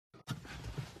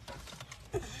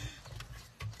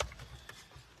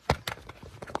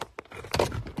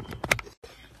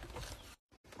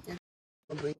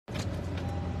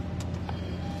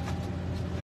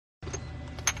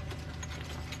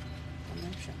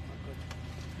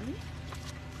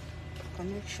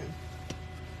Connection.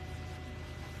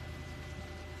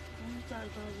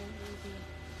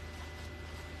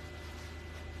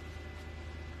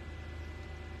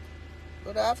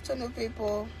 Good afternoon,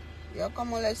 people. Yeah,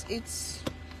 come on, let's eat.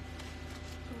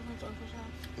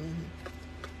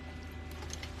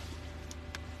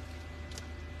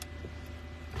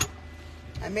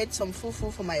 I made some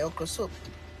fufu for my okra soup.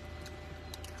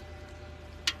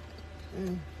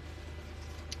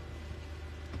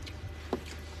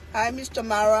 Hi, Mr.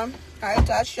 Mara. Hi,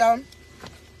 Tasha.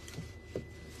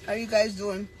 How you guys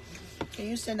doing? Can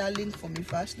you send that link for me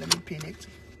first? Let me pin it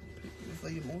before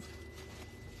you move.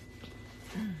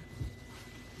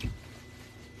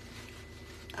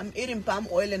 I'm eating palm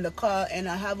oil in the car, and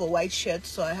I have a white shirt,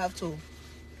 so I have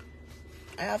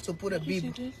to put a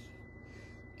bib.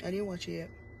 I didn't watch it yet.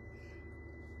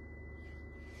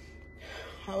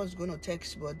 I was gonna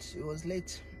text, but it was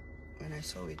late when I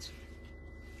saw it.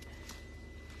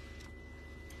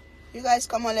 You guys,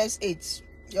 come on, let's eat.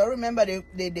 Y'all remember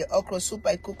the okra soup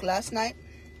I cooked last night?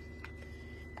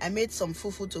 I made some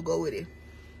fufu to go with it.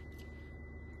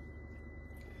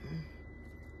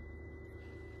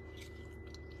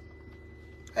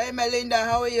 Hey, Melinda,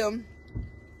 how are you?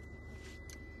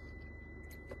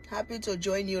 Happy to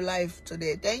join you live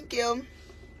today. Thank you.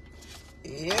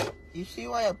 Yeah, you see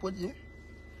why I put it?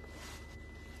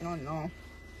 Oh, no.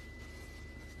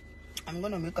 I'm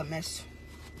going to make a mess.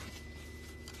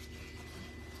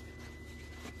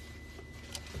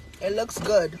 It looks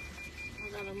good. I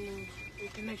gotta move. The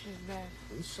connection's bad.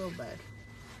 It's so bad.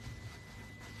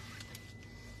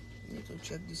 I need to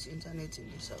check this internet in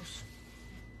this house.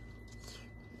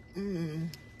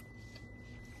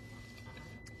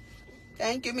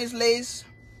 Thank you, Miss Lace.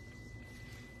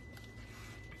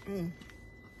 Did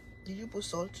you put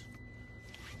salt?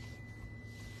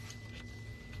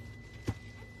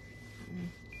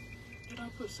 Did I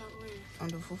put salt where? On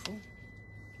the fufu?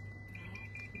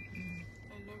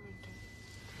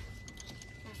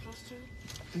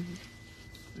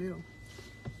 Real.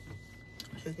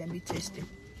 So it can be tasty.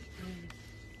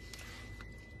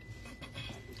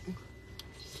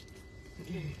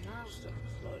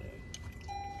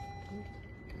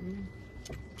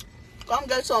 Come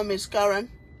get some, Miss Karen.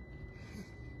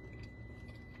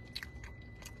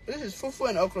 This is fufu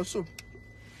and okra soup.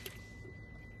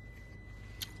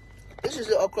 This is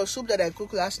the okra soup that I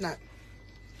cooked last night.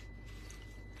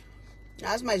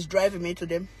 Asma is driving me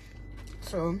today,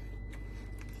 so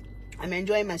I'm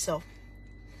enjoying myself.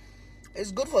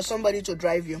 It's good for somebody to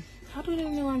drive you. How do they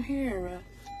know I'm here?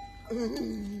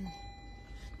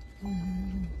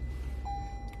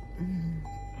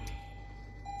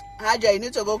 Haja, you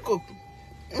need to go cook.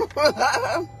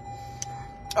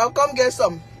 I'll come get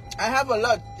some. I have a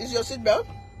lot. Is your seatbelt?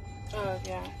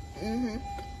 Yeah.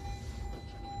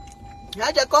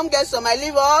 Haja, come get some. I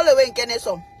live all the way in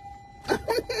Kennesom.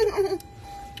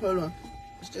 Hold on.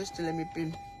 Just let me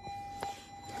pin.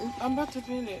 I'm about to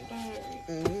pin it.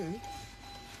 Don't worry.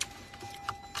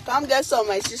 Come get some,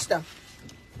 my sister.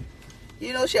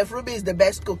 You know Chef Ruby is the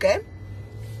best cook, eh?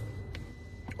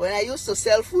 When I used to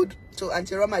sell food to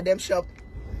Auntie Roma them shop,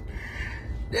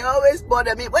 they always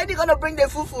bother me. When are you gonna bring the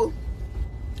fufu?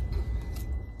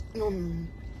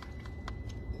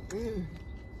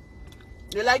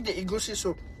 They like the egusi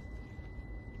soup.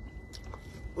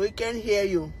 We can hear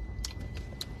you.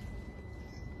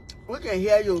 We can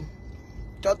hear you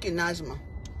talking, Asma.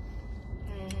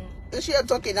 Is she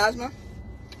talking, Asma?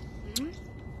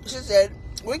 She said,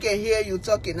 we can hear you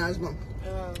talking, Asma.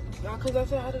 Because I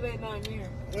said, how do they know I'm here?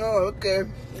 Oh, okay. You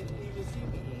can see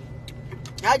me.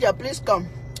 Aja, please come.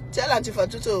 Tell Auntie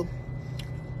Fatu to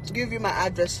give you my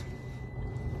address.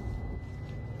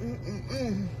 You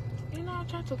know, I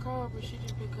tried to call her, but she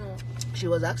didn't pick up. She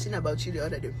was asking about you the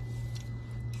other day.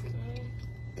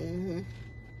 Okay.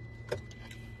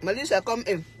 Melissa, come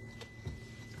in.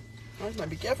 Asma,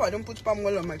 be careful. I don't put palm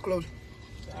oil on my clothes.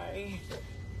 Sorry.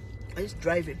 He's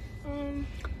driving.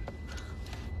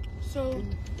 So,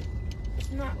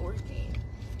 it's not working.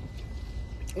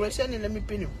 We're sending, let me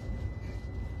pin you.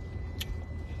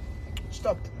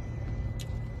 Stop.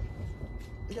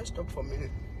 Just stop for a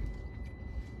minute.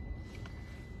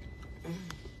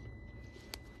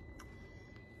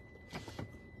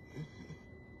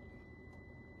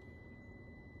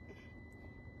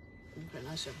 Okay,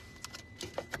 nice.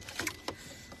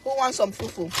 Who wants some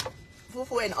fufu?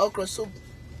 Fufu and okra soup.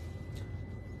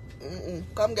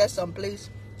 Come get some, please.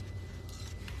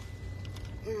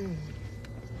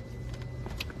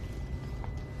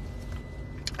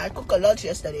 I cooked a lot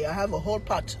yesterday. I have a whole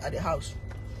pot at the house.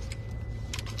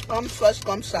 Come first,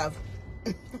 come serve.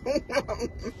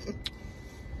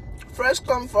 First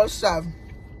come, first serve.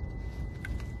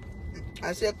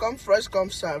 I say come first,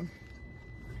 come serve.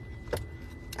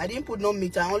 I didn't put no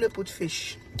meat. I only put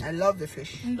fish. I love the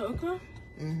fish. In the okra?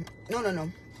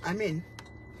 No. I mean,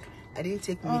 I didn't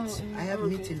take meat. I have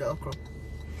meat in the okra.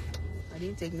 I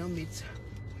didn't take no meat.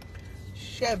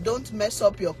 Chef, don't mess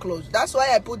up your clothes. That's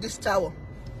why I put this towel.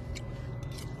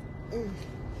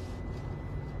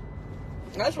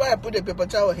 That's why I put the paper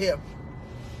towel here.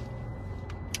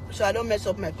 So I don't mess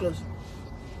up my clothes.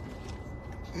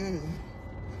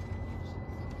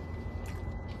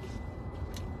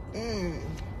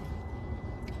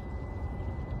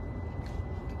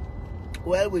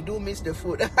 Well, we do miss the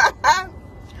food.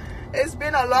 It's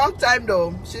been a long time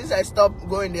though since I stopped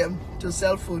going there to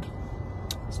sell food.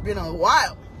 It's been a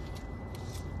while.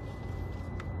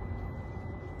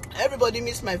 Everybody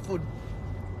miss my food.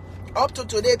 Up to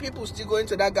today, people still going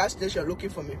to that gas station looking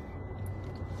for me.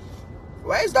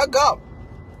 Where is that girl?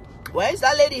 Where is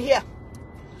that lady here?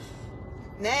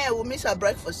 Nah, we'll miss her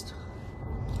breakfast.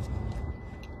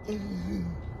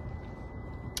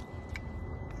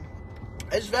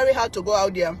 It's very hard to go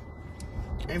out there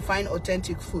and find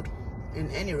authentic food in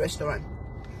any restaurant.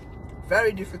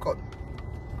 Very difficult.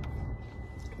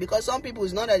 Because some people,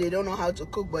 it's not that they don't know how to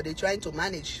cook, but they're trying to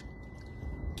manage.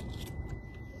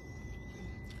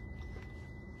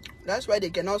 That's why they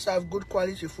cannot serve good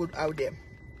quality food out there.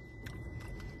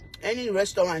 Any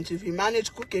restaurant, if you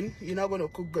manage cooking, you're not going to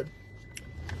cook good.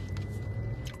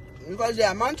 Because the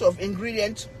amount of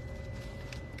ingredients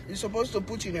you're supposed to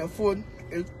put in your food,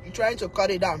 you're trying to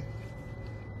cut it down.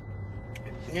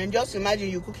 And just imagine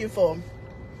you're cooking for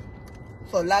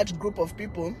a large group of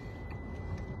people.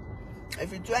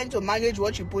 If you're trying to manage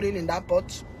what you're putting in that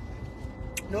pot,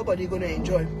 nobody's going to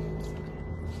enjoy.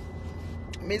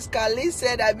 Miss Carly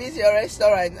said, I miss your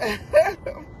restaurant.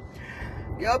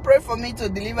 Y'all pray for me to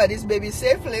deliver this baby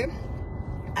safely.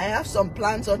 I have some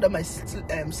plans under my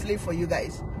sleeve for you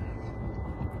guys.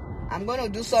 I'm going to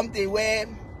do something where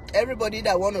everybody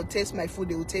that want to taste my food,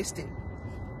 they will taste it.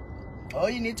 All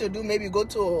you need to do, maybe go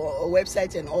to a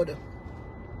website and order.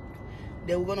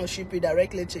 They were going to ship it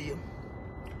directly to you.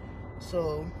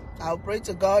 So I'll pray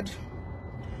to God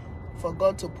for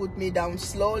God to put me down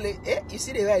slowly. You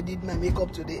see the way I did my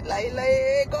makeup today?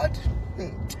 Like God.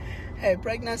 Hey,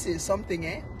 pregnancy is something,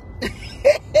 eh?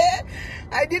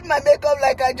 I did my makeup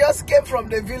like I just came from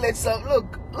the village. So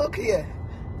look here.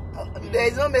 There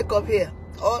is no makeup here.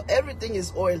 Everything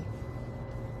is oil.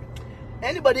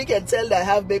 Anybody can tell that I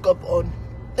have makeup on.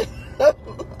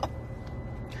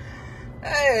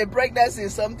 Hey, pregnancy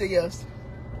is something else.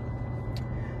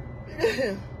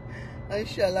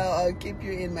 Inshallah, I'll keep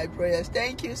you in my prayers.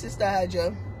 Thank you, Sister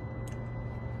Haja.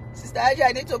 Sister Haja,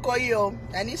 I need to call you.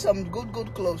 I need some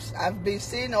good clothes. I've been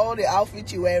seeing all the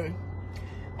outfits you're wearing.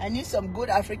 I need some good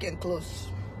African clothes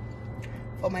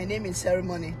for my naming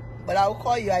ceremony. But I'll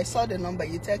call you. I saw the number.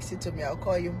 You texted to me. I'll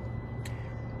call you.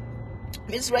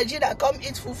 Miss Regina, come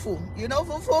eat fufu. You know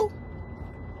fufu?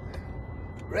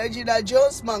 Regina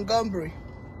Jones, Montgomery.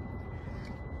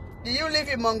 Do you live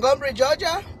in Montgomery,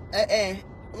 Georgia?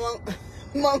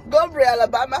 Montgomery,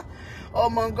 Alabama?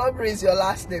 Or Montgomery is your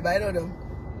last name? I don't know.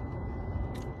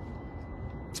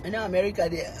 You know, America,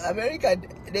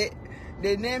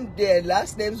 they named their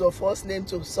last names or first name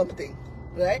to something,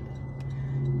 right?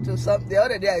 To some. The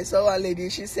other day I saw one lady.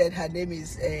 She said her name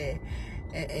is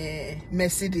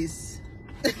Mercedes.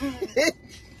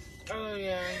 Oh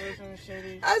yeah, there's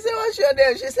Mercedes. I said, what's your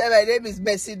name? She said, my name is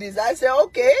Mercedes. I said,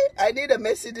 okay, I need a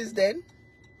Mercedes then.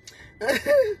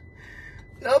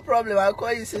 No problem. I'll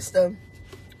call you, sister.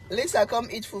 Lisa, come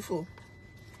eat fufu.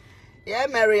 Yeah,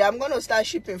 Mary, I'm gonna start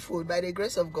shipping food by the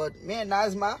grace of God. Me and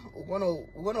Nazma, we're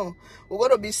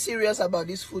gonna be serious about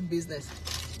this food business.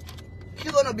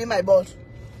 She's gonna be my boss.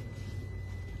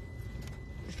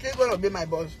 She's gonna be my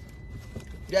boss.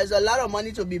 There's a lot of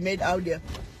money to be made out there,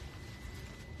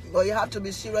 but you have to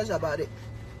be serious about it.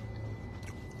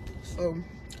 So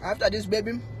after this,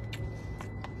 baby,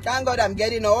 thank God I'm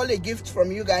getting all the gifts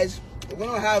from you guys. We're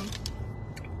gonna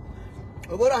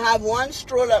have one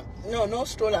stroller. No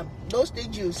stroller. Those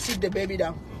things you sit the baby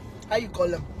down. How you call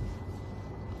them?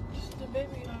 Just the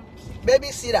baby.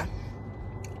 Baby sitter.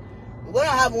 We're gonna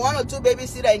have 1 or 2 baby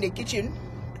sitter in the kitchen,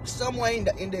 somewhere in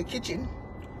the kitchen.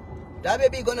 That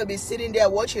baby gonna be sitting there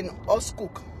watching us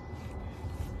cook.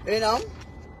 You know.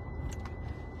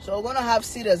 So we're gonna have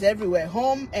sitters everywhere,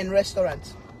 home and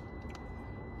restaurants.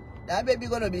 That baby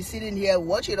gonna be sitting here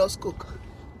watching us cook.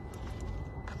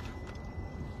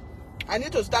 I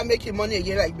need to start making money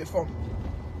again like before.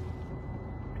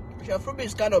 Chef Ruby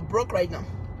is kind of broke right now.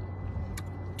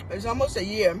 It's almost a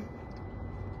year.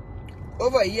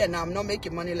 over a year now, I'm not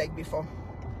making money like before.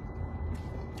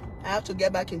 I have to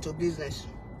get back into business.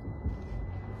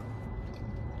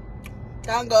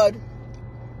 Thank God.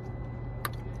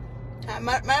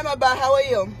 Mama, how are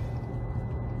you?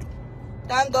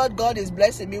 Thank God God is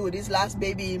blessing me with this last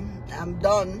baby. I'm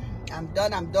done.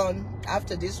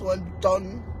 After this one,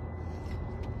 done.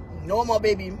 No more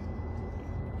baby.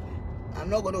 I'm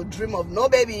not going to dream of no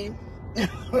baby.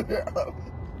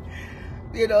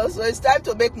 You know, so it's time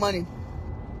to make money.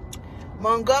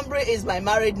 Montgomery is my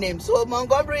married name. So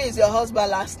Montgomery is your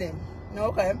husband's last name.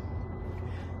 Okay.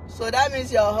 So that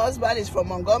means your husband is from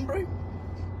Montgomery.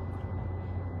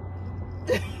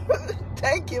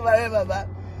 Thank you very much.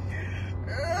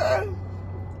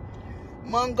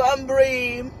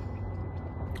 Montgomery.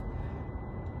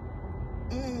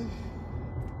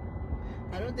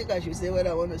 I don't think I should say what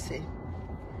I want to say,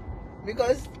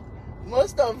 because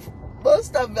most of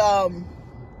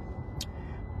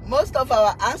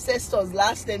our ancestors'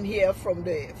 last name here from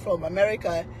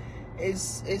America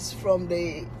is from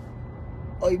the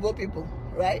Oyibo people,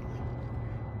 right?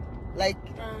 Like,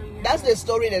 that's the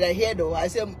story that I hear though.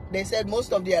 They said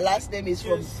most of their last name is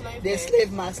from the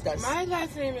slave masters. My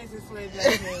last name is a slave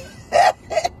last name.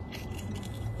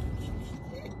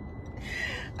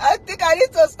 I think I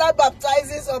need to start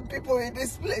baptizing some people in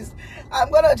this place. I'm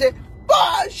gonna say,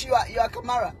 Bosh, you are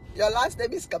Kamara. Your last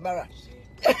name is Kamara.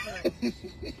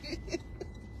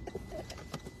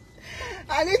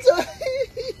 I need to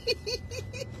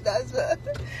that's what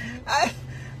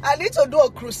I need to do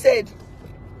a crusade.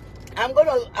 I'm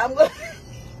gonna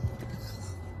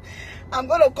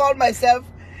call myself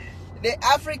the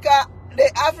Africa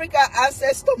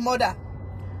ancestor mother.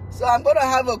 So I'm gonna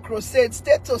have a crusade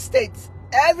state to state.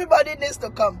 Everybody needs to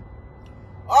come.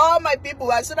 All my people,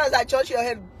 as soon as I touch your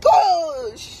head,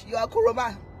 gosh, you are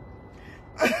Kuroma.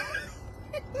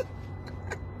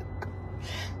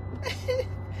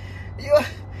 you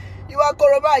are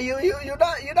Kuroma.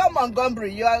 You're not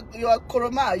Montgomery. You are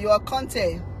Kuroma. You are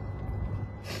Conte.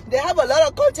 They have a lot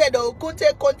of Conte though.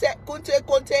 Conte.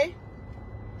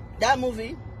 That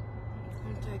movie.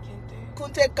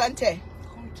 Conte.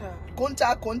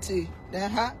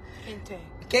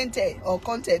 Kente or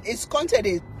Conte. It's Conte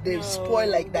they No, spoil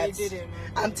like that. they didn't.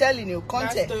 I'm telling you,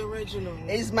 Conte. That's the original.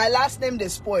 Is my last name they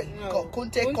spoil. No,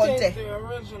 Conte. is the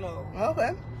original.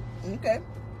 Okay.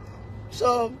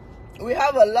 So we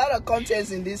have a lot of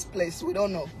Contes in this place. We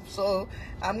don't know. So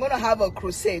I'm gonna have a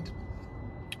crusade.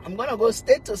 I'm gonna go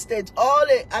state to state.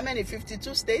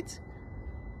 52 states?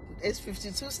 It's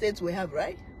 52 states we have,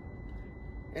 right?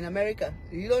 In America.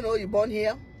 You don't know you're born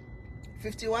here?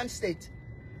 51 states.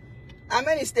 How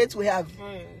many states we have?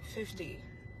 50.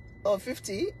 Oh,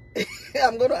 50?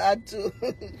 I'm going to add 2.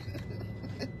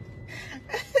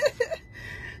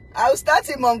 I'll start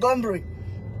in Montgomery.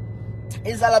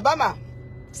 It's Alabama.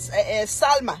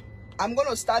 Selma. I'm going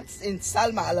to start in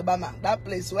Selma, Alabama. That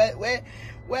place where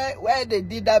they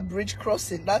did that bridge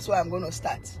crossing. That's where I'm going to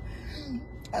start.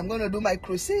 I'm going to do my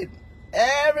crusade.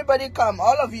 Everybody come.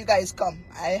 All of you guys come.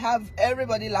 I have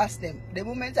everybody last name. The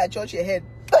moment I touch your head,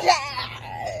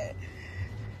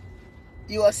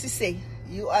 you are Sise.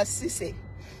 You are Sise.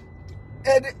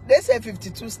 And they say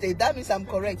 52 states. That means I'm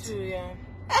correct. 52, yeah.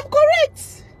 I'm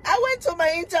correct. I went to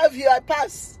my interview. I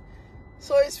passed.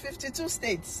 So it's 52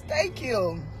 states. Thank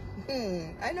you.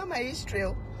 I know my history.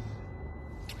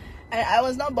 I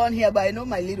was not born here, but I know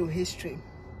my little history.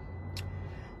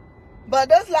 But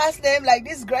those last name, like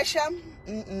this Gresham,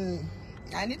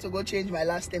 I need to go change my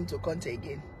last name to Conte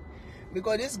again.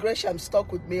 Because this Gresham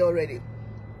stuck with me already.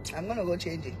 I'm going to go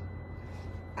change it.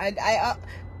 I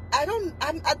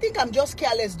think I'm just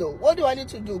careless though. What do I need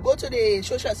to do? Go to the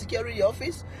Social Security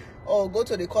office or go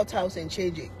to the courthouse and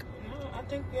change it? No, I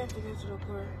think you have to go to the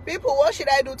court. People, what should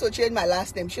I do to change my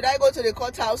last name? Should I go to the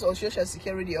courthouse or Social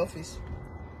Security office?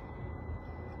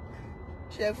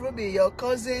 Chef Ruby, your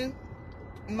cousin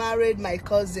married my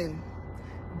cousin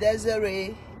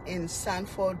Desiree in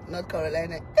Sanford, North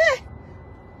Carolina.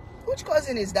 Which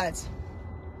cousin is that?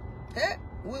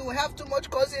 We will have too much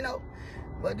cousin now.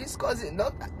 But this cousin,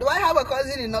 do I have a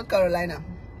cousin in North Carolina?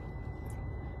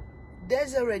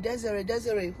 Desiree.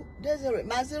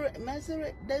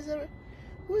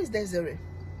 Who is Desiree?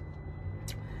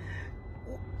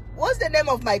 What's the name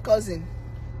of my cousin?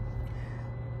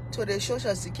 To the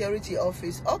Social Security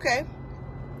office. Okay.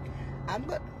 I'm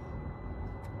going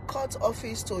court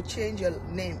office to change your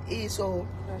name. So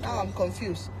now I'm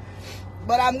confused.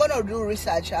 But I'm going to do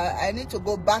research. I need to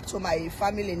go back to my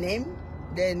family name.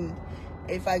 Then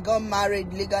if I got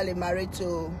married, legally married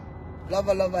to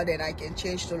Lover, then I can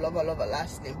change to Lover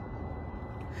last name.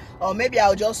 Or maybe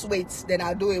I'll just wait, then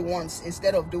I'll do it once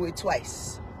instead of do it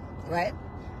twice, right?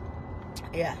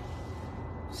 Yeah.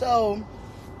 So,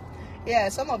 yeah,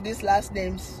 some of these last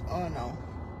names, oh no.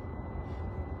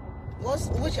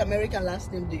 Which American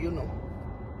last name do you know?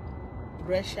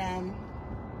 Gresham.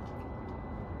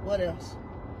 What else?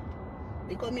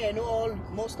 Because me, I know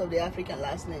most of the African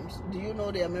last names. Do you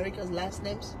know the Americans' last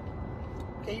names?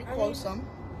 Can you call some?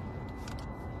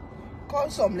 Call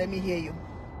some, let me hear you.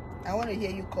 I want to hear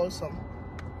you call some.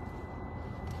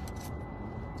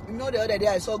 You know, the other day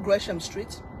I saw Gresham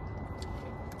Street.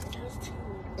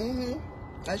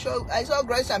 I saw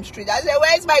Gresham Street. I said,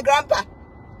 where's my grandpa?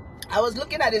 I was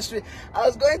looking at the street. I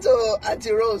was going to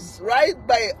Auntie Rose, right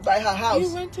by her house.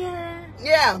 You went to her?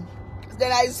 Yeah.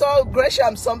 Then I saw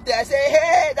Gresham something. I said,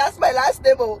 hey, that's my last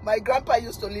name. Oh, my grandpa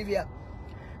used to live here.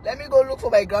 Let me go look for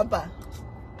my grandpa.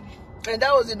 And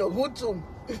that was in the hood too.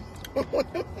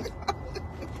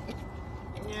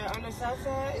 Yeah, on the south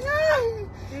side?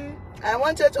 Yeah. I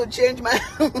wanted to change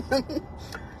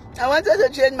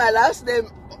my last name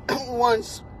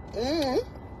once.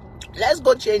 Let's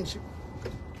go change.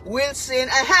 Wilson.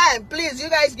 Please, you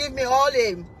guys give me all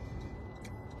the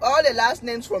last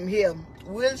names from here.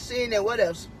 Wilson and what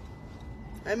else?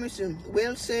 Let me see.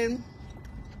 Wilson.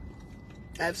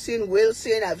 I've seen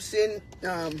Wilson. I've seen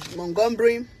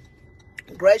Montgomery,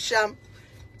 Gresham,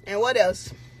 and what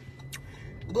else?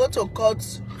 Go to court,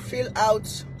 fill out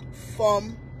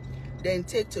form, then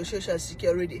take to Social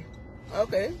Security.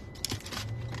 Okay.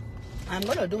 I'm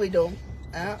gonna do it though.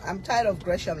 I'm tired of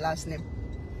Gresham last name.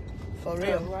 For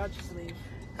real. Well, I'll just leave.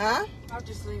 Huh? I'll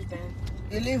just leave then.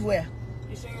 You live where?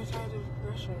 You say you're tired of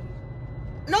Gresham.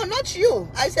 No, not you.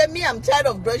 I said me, I'm tired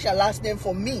of Gresham last name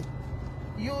for me.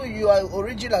 You are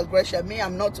original Gresham. Me,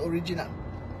 I'm not original.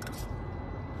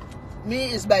 Me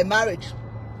is by marriage.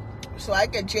 So I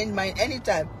can change mine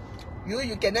anytime.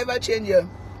 You can never change your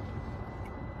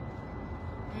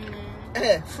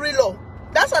Freelo.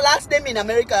 That's a last name in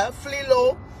America.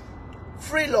 Freelo.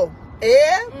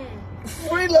 Eh?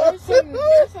 Freelo.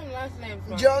 There's some last names.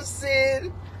 Right?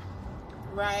 Johnson.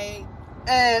 Right.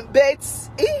 And Bates.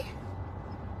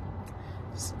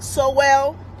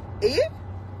 Sowell.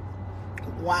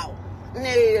 Wow.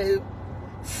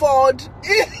 Ford.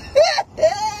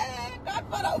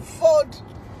 Godfather Ford.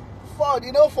 Ford.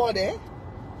 You know Ford, eh?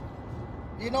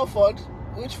 You know Ford?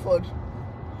 Which Ford?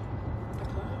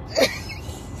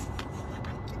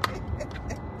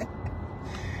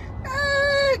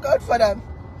 Godfather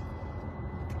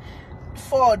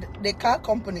Ford, the car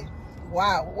company.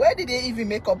 Wow, where did they even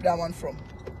make up that one from?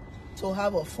 To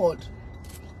have a Ford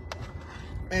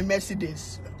and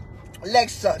Mercedes,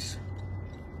 Lexus.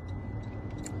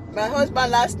 My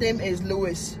husband's last name is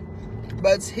Lewis,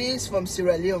 but he's from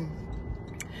Sierra Leone.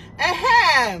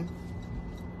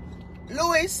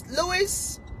 Lewis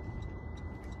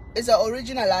is an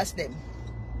original last name.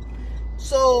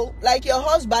 So, like your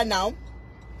husband now,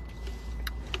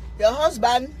 your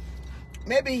husband,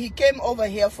 maybe he came over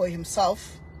here for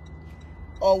himself,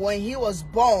 or when he was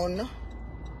born,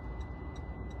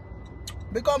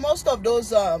 because most of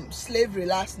those slavery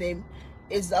last name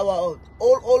is our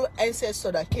old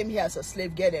ancestor that came here as a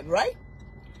slave get them, right?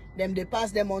 Then they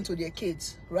pass them on to their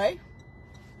kids, right?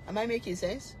 Am I making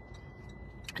sense?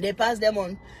 They pass them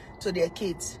on to their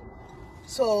kids.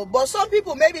 So, but some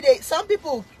people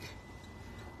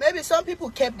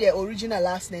kept their original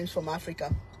last names from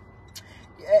Africa.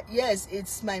 Yes,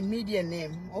 it's my median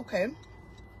name. Okay.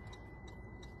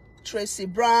 Tracy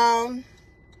Brown,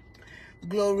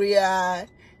 Gloria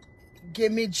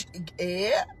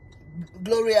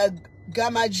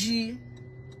Gamaji,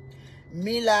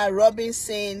 Mila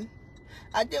Robinson.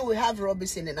 I think we have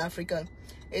Robinson in Africa.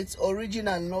 It's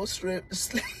original, no slave.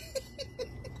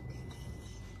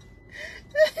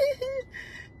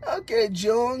 Okay,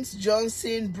 Jones,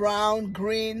 Johnson, Brown,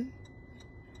 Green,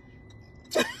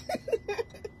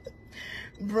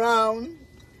 Brown.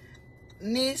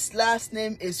 Niece's last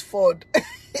name is Ford.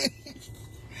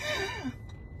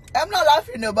 I'm not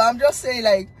laughing though, but I'm just saying,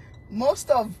 like, most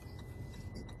of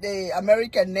the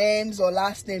American names or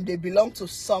last name, they belong to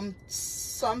some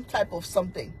type of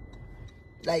something,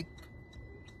 like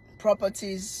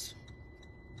properties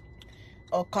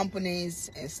or companies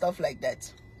and stuff like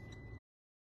that.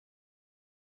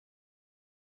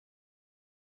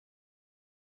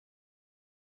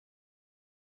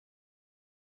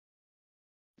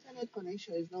 Internet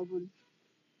connection is not good.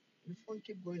 The phone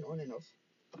keep going on and off.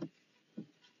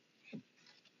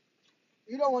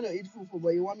 You don't want to eat fufu, but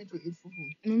you want me to eat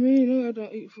fufu. Mommy, you know I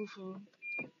don't eat fufu.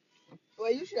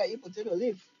 Well, you should eat potato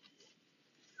leaf.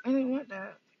 I don't want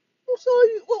that. So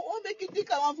what make you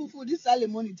think I want fufu this early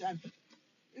morning time?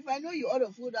 If I know you order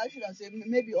food, I should have said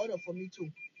maybe order for me too.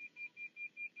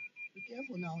 Be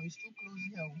careful now, it's too close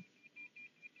here.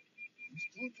 It's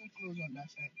too close on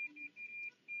that side.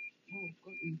 Oh,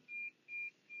 go in.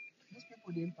 These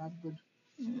people didn't pack good.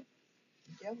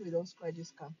 Be careful you don't scratch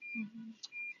this car.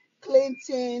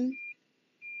 Clinton.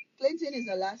 Clinton is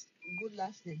the good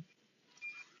last name.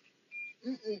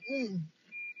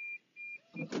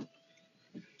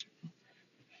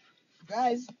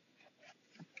 Guys,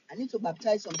 I need to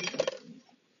baptize some people.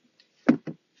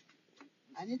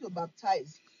 I need to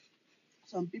baptize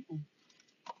some people.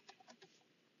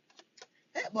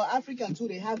 Hey, but African too,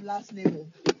 they have last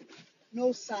name.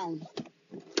 No sound.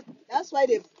 That's why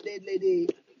they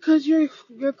Because your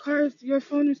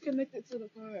phone is connected to the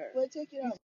car. well, take it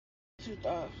out. Bluetooth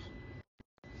off.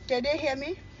 Can they hear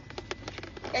me?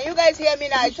 Can you guys hear me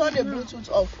now? I turned the Bluetooth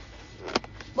off.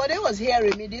 But they was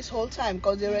hearing me this whole time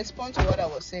because they respond to what I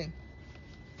was saying.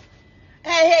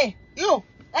 Hey, you.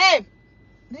 Hey,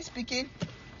 this Pekin.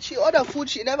 She ordered food.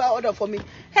 She never ordered for me.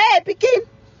 Hey, Pekin.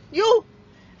 You.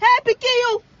 Hey, Pekin,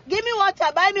 you. Give me water.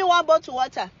 Buy me one bottle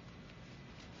water.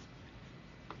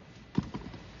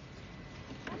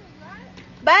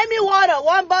 Buy me water.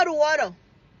 One bottle water.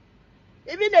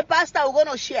 Even the pasta we're going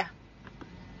to share.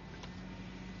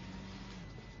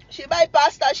 She buy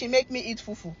pasta. She make me eat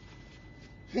fufu.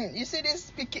 You see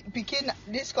this Pekin,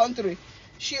 this country.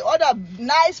 She ordered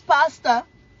nice pasta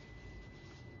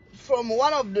from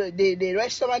one of the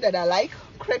restaurant that I like,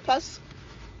 Crepers.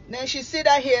 Then she sit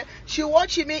down here. She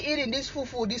watching me eating this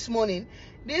fufu this morning.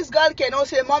 This girl cannot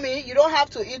say, "Mommy, you don't have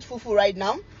to eat fufu right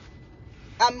now.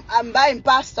 I'm buying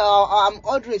pasta or I'm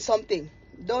ordering something."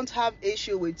 Don't have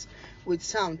issue with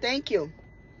sound. Thank you.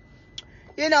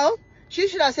 You know, she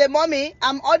should have said, "Mommy,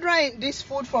 I'm ordering this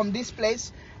food from this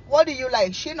place. What do you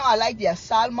like?" She know I like their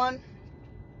salmon.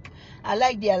 I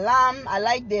like their lamb. I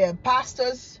like their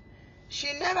pastas.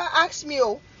 She never asked me.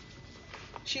 Oh,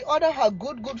 she ordered her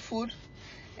good food,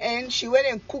 and she went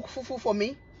and cooked fufu for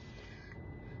me.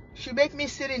 She make me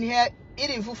sit in here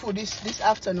eating fufu this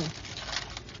afternoon.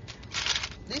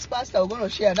 This pasta we're gonna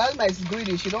share. That's my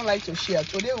greedy. She don't like to share.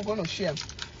 Today we're gonna share.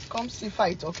 Come see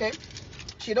fight, okay?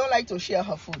 She don't like to share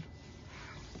her food.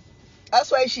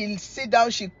 That's why she sit down,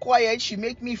 she quiet, she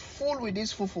make me full with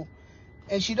this fufu.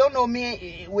 And she don't know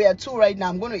me, we are two right now,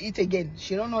 I'm going to eat again.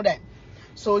 She don't know that.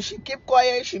 So she keep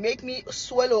quiet, she make me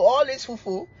swallow all this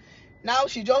fufu. Now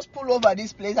she just pull over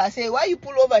this place. I say, "Why you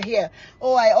pull over here?"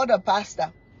 "Oh, I order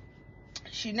pasta."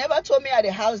 She never told me at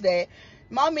the house there,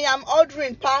 "Mommy, I'm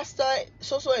ordering pasta,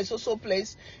 so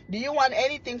place. Do you want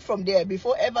anything from there?"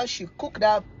 Before ever she cook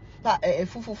that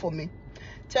fufu for me.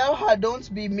 Tell her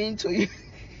don't be mean to you.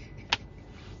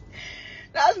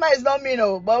 That's my is not me,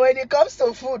 no. But when it comes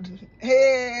to food,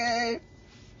 hey,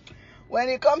 when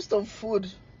it comes to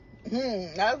food,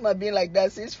 that's my being like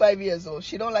that since 5 years old.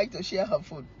 She don't like to share her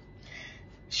food.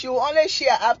 She will only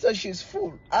share after she's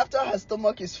full. After her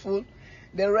stomach is full,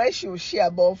 the rest she will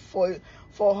share. But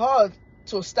for her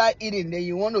to start eating, then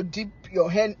you want to dip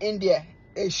your hand in there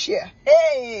and share.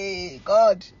 Hey,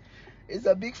 God, it's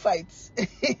a big fight.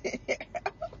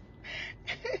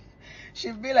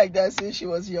 She's been like that since she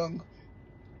was young.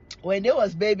 When they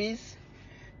was babies,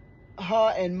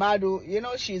 her and Madu, you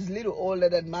know, she's a little older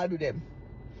than Madu them.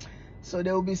 So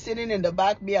they will be sitting in the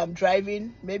back, me, I'm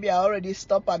driving. Maybe I already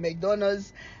stop at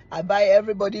McDonald's. I buy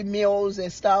everybody meals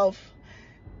and stuff.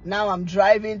 Now I'm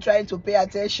driving, trying to pay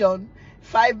attention.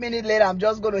 5 minutes later, I'm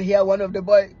just going to hear one of the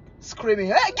boys screaming,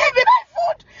 "Hey, give me my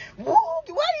food!" Woo,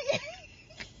 why?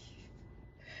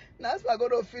 Now she's going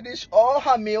to finish all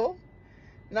her meal.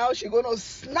 Now she's going to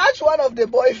snatch one of the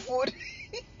boys' food.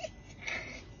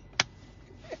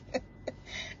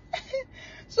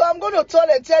 So I'm going to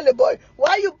tell the boy,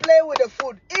 "Why you play with the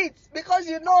food? Eat. Because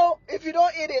you know, if you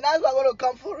don't eat it, that's what's going to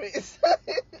come for it."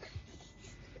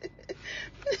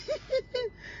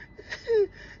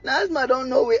 Nasma don't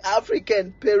know we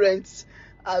African parents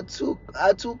are too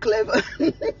clever.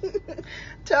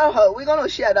 Tell her, we're going to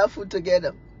share that food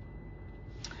together.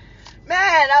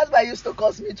 Man, Nasma used to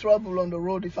cause me trouble on the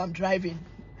road if I'm driving.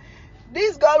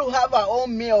 This girl will have her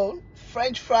own meal,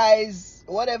 French fries,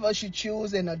 whatever she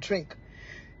choose, and a drink.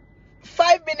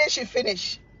 5 minutes she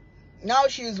finish. Now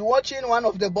she's watching one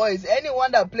of the boys.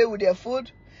 Anyone that play with their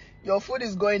food, your food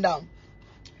is going down.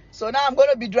 So now I'm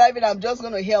going to be driving. I'm just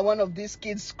going to hear one of these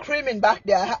kids screaming back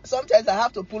there. Sometimes I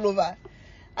have to pull over.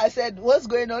 I said, "What's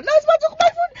going on?" "That's what took my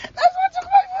food. That's what took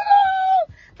my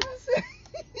food."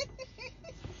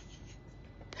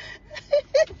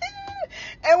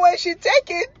 And when she take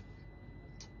it,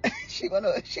 she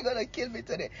gonna kill me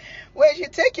today. When she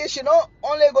take it, she not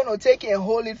only gonna take it and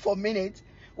hold it for minutes.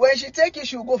 When she take it,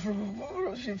 she'll go.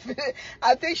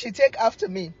 I think she take after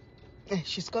me.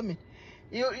 She's coming.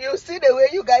 You see the way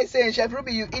you guys say, Chef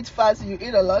Ruby, you eat fast, you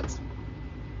eat a lot.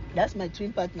 That's my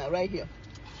twin partner right here.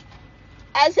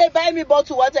 I said, buy me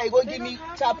bottled water. You go give me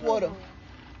tap water.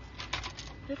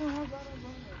 They don't have bottled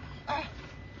water.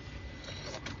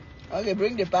 Okay,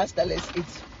 bring the pasta. Let's eat.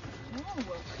 No.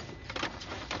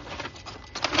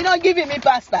 You're not giving me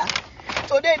pasta.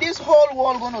 Today, this whole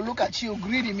world gonna look at you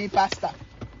greeting me pasta.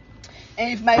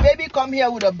 And if my baby come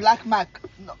here with a black mark,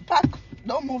 no, pack.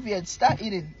 Don't move yet. Start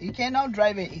eating. You cannot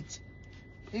drive and eat.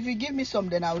 If you give me some,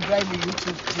 then I'll drive you to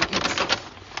eat.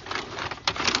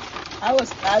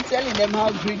 I'm telling them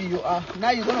how greedy you are.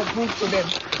 Now you're gonna prove to them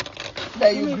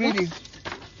that you're greedy.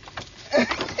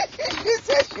 She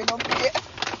says she don't care.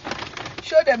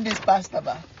 Show them this pasta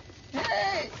bar.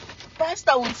 Hey,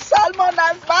 pasta with salmon,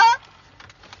 Asma.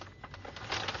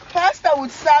 Pasta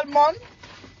with salmon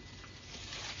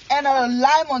and a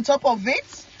lime on top of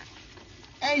it.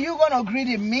 And you gonna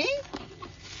greedy me?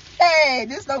 Hey,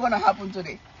 this is not gonna happen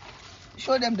today.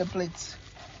 Show them the plates.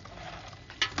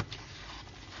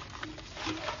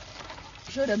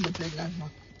 Show them the plate, Asma.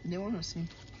 They wanna see.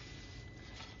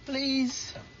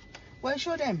 Please. Well,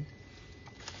 show them.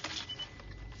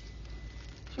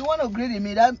 She wanna greedy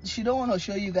me. That she don't wanna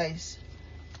show you guys.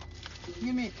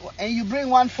 Give me, and you bring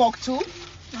one fork too.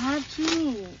 I have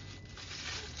two.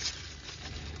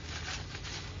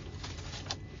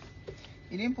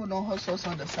 You didn't put no hot sauce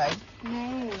on the side.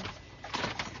 No.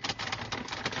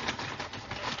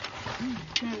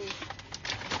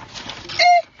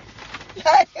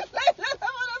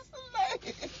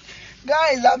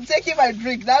 Guys, I'm taking my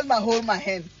drink. That's my hold my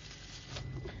hand.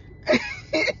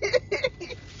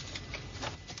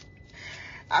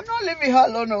 I'm not leaving her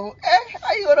alone. No.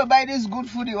 How you gonna buy this good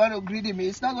food? You want to greedy me?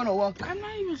 It's not gonna work. I'm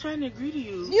not even trying to greedy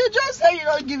you. You just say you're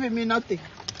not giving me nothing.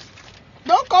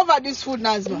 Don't cover this food,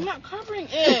 Nazma. I'm not covering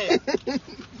it.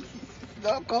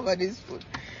 Don't cover this food.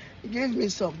 Give me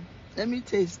some. Let me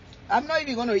taste. I'm not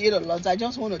even gonna eat a lot. I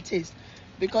just want to taste,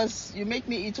 because you make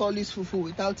me eat all this fufu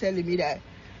without telling me that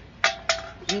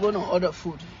you're gonna order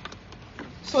food.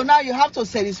 So now you have to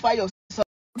satisfy yourself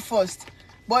first.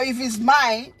 But if it's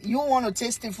mine, you want to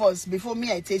taste it first before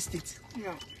me I taste it.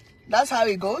 No. That's how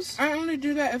it goes. I only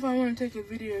do that if I want to take a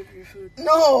video of your food.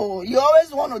 No, you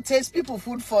always want to taste people's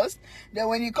food first. Then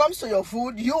when it comes to your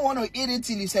food, you want to eat it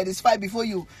till you're satisfied before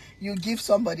you give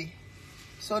somebody.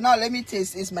 So now let me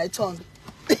taste. It's my turn.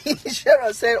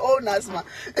 Cheryl said, oh, Nazma.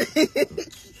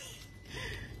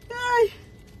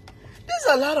 There's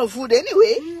a lot of food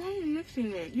anyway. Why are you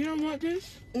mixing it? You don't want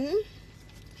this?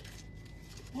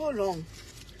 Hold on.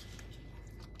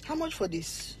 How much for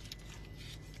this?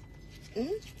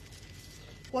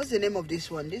 What's the name of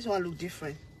this one? This one look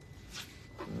different.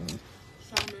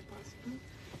 Salmon pasta.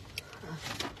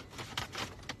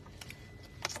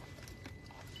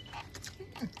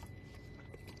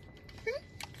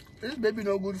 This baby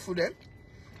no good food, eh?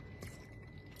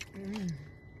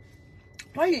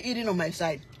 Why are you eating on my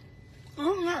side?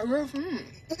 Oh, not real food.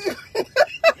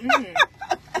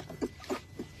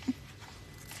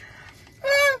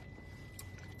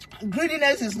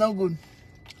 Greediness is not good.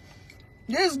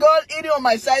 This girl eating on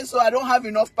my side, so I don't have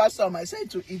enough pasta on my side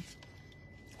to eat.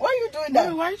 Why are you doing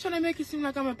that? Why are you trying to make it seem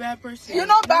like I'm a bad person? You're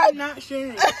not bad. I'm not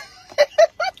sharing.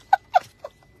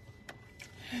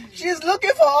 She's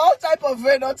looking for all type of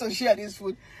way not to share this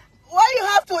food. Why you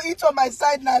have to eat on my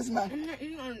side, Nazma? I'm not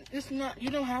eating on, it's not, you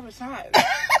don't have a side.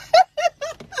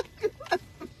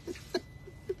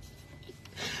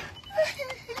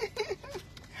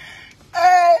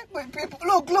 But people,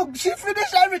 look, she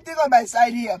finished everything on my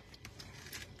side here.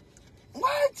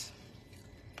 What?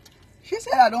 She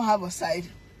said I don't have a side.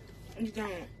 You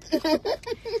don't.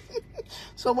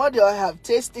 So what do I have?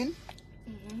 Tasting?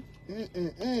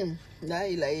 Now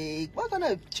you like, what kind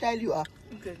of child you are?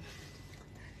 Okay.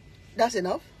 That's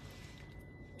enough?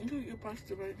 You eat your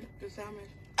pasta, but the salmon.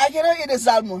 I cannot eat the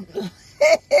salmon.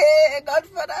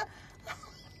 Godfather.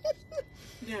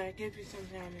 Yeah, I gave you some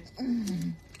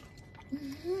salmon.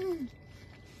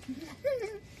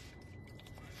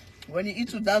 When you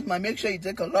eat with that, make sure you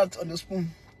take a lot on the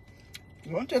spoon.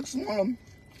 You won't take small.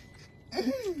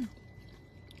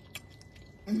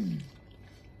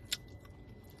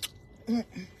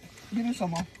 Give me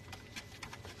some more.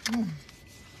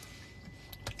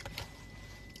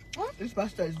 This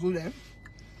pasta is good, eh?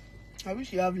 I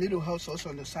wish you have little hot sauce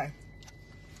on the side.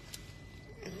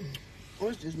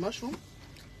 What's this, mushroom?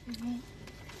 I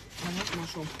like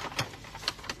mushroom.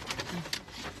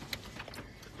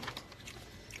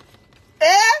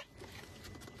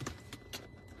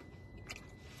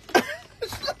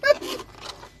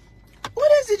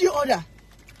 What is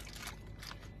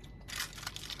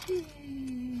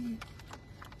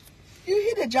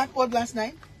jackpot last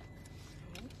night?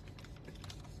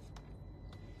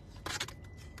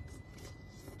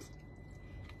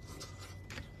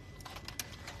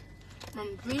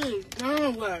 Please,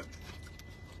 no what?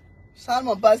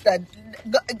 Salmon pasta.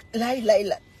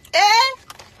 Lie. Eh?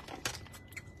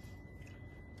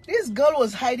 This girl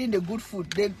was hiding the good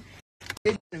food.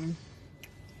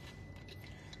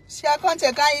 See, I can't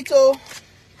eat. Oh,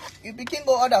 you can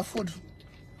go order food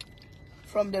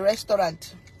from the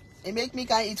restaurant. It make me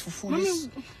can't eat for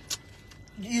food.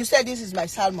 You said this is my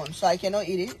salmon, so I cannot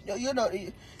eat it. You know,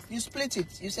 you split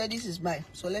it. You said this is mine,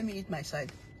 so let me eat my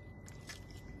side.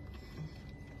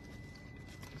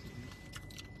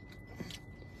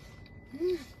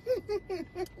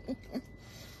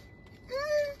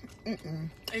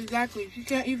 Exactly. You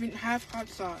can't even have hot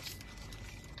sauce.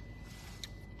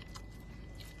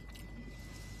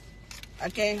 I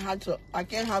can't have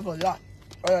a lot,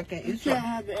 or I can eat You can't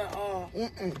have it at all.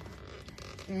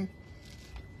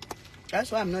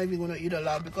 That's why I'm not even gonna eat a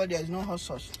lot, because there's no hot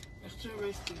sauce. It's too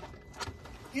risky.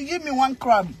 You give me one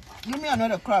crab. Give me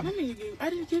another crab. I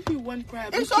didn't give you one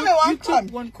crab. It's only one crab. You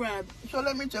took one crab. So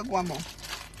let me take one more.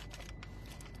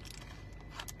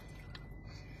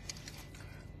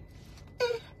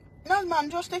 No, man,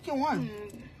 just taking one.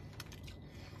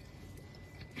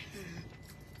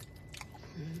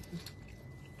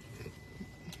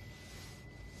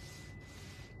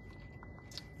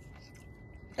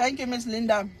 Thank you, Miss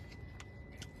Linda.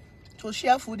 To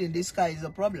share food in this sky is a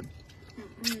problem.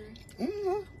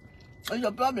 It's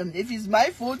a problem. If it's my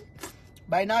food,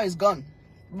 by now it's gone.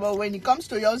 But when it comes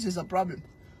to yours, it's a problem.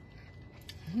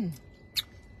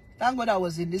 Thank God I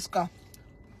was in this car.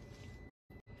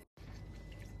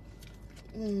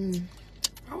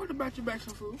 I would have brought you back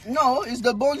some food. No, it's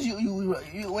the bones you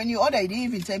when you order, you didn't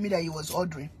even tell me that you was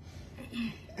ordering.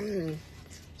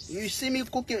 You see me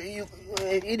cooking,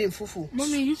 eating fufu.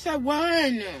 Mommy, you said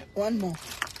one. One more.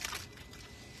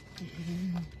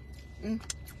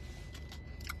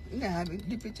 Yeah, have it.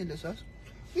 Dip it in the sauce.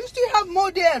 You still have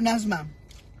more there, Nazma.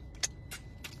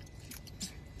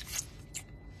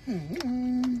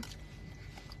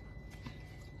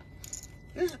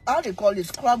 This, how they call this?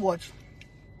 Crab what?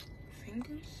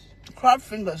 Fingers? Crab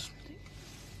fingers.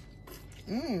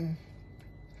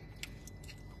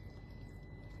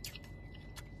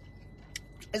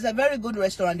 It's a very good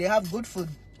restaurant. They have good food.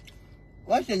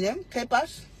 What's your name?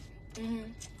 Kepa's?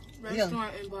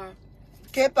 Restaurant and bar.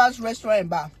 Kepa's Restaurant and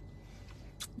Bar.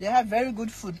 They have very good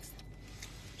food.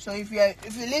 So if you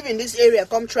live in this area,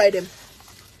 come try them.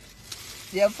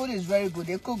 Their food is very good.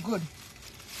 They cook good.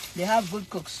 They have good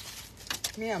cooks.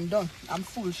 Me, I'm done. I'm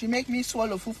full. She make me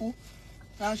swallow fufu.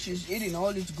 Now she's eating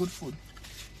all this good food.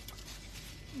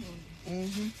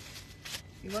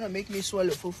 You're gonna make me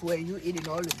swallow fufu and you eating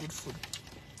all the good food.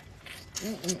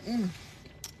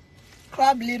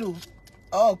 Crab little.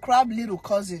 Oh, crab little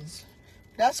cousins.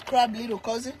 That's crab little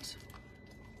cousins.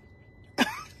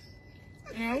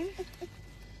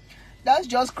 That's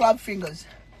just crab fingers.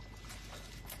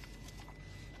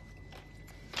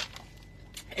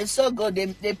 It's so good.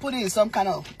 They put it in some kind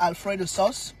of Alfredo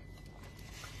sauce,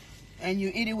 and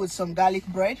you eat it with some garlic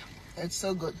bread. It's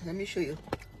so good. Let me show you.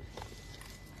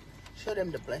 Show them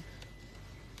the plate.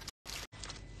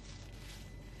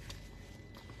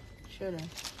 Show them.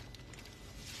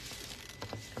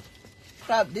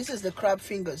 Crab. This is the crab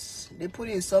fingers. They put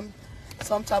it in some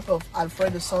type of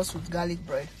Alfredo sauce with garlic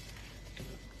bread.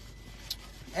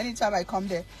 Anytime I come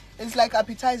there, it's like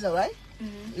appetizer, right?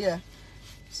 Yeah.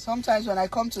 Sometimes when I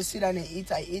come to sit down and eat,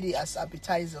 I eat it as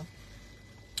appetizer.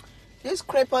 This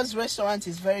Crepa's restaurant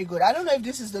is very good. I don't know if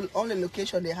this is the only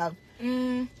location they have.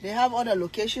 They have other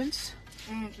locations.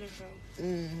 I don't think so.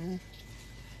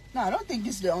 No, I don't think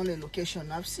this is the only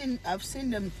location. I've seen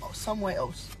them somewhere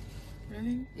else.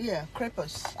 Really? Yeah,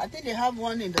 Crepa's. I think they have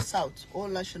one in the south,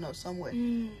 Old National somewhere.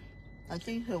 I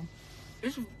think so.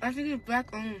 I think it's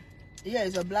black owned. Yeah,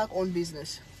 it's a black-owned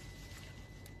business.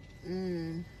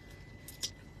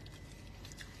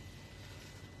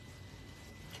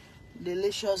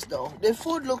 Delicious though. The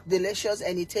food look delicious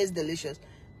and it tastes delicious.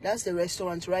 That's the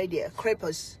restaurant right there.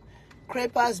 Kepa's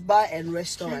Bar and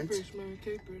Restaurant.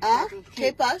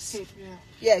 Kepa's?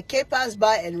 Yeah, Kepa's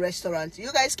Bar and Restaurant.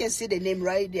 You guys can see the name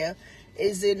right there.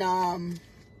 It's in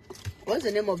what's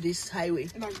the name of this highway?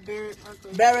 Like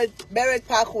Barrett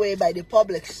Parkway by the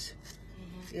Publix.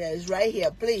 Yeah, it's right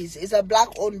here. Please, it's a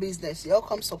black-owned business. Y'all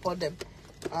come support them.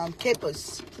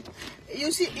 Kepa's.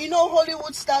 You know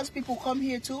Hollywood stars people come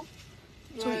here too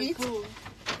to eat. Cool.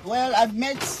 Well, I've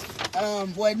met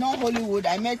well, not Hollywood.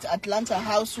 I met Atlanta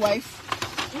housewife.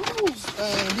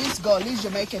 This girl, this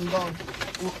Jamaican girl,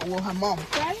 with her mom.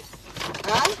 Twice?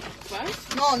 Huh? Twice?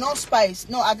 spice? No, no spice.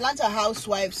 No, Atlanta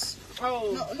Housewives.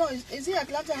 Oh. No, is it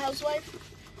Atlanta Housewife?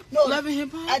 No. Love and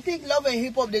Hip Hop? I think Love and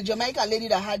Hip Hop, the Jamaican lady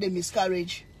that had a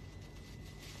miscarriage.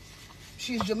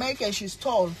 She's Jamaican, she's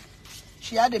tall.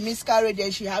 She had a miscarriage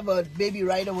and she had a baby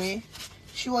right away.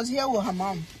 She was here with her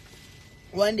mom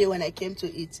one day when I came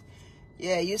to eat.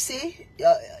 Yeah, you see,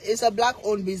 it's a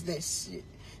black-owned business.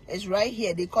 It's right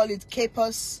here. They call it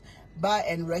Capers Bar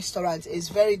and Restaurant. It's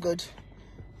very good.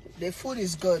 The food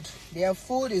is good. Their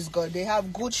food is good. They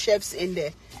have good chefs in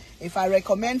there. If I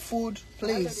recommend food,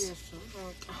 please.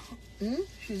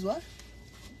 She's what?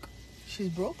 She's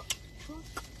broke?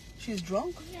 She's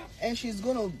drunk? Yeah. And she's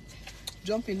going to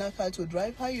jump in that car to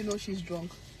drive? How you know she's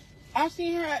drunk? I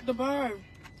seen her at the bar.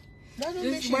 That doesn't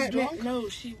mean she's drunk? No,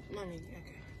 mommy,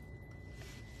 okay.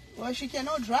 Well, she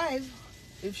cannot drive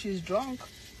if she's drunk.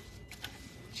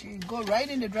 She go right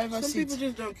in the driver's seat. Some people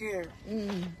just don't care.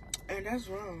 And that's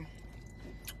wrong.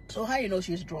 So how you know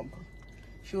she's drunk?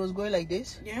 She was going like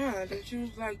this? Yeah, that she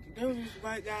was like, there was this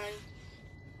white guy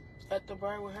at the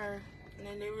bar with her, and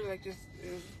then they were like just,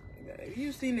 if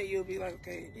you've seen it, you'll be like,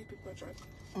 okay, these people are drunk.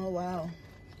 Oh, wow.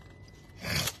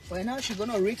 Well, now she's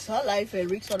going to risk her life and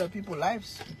risk other people's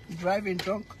lives, driving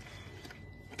drunk.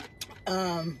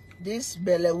 This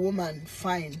Bella woman,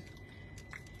 fine.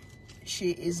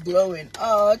 She is glowing.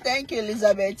 Oh, thank you,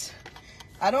 Elizabeth.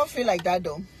 I don't feel like that,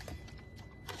 though.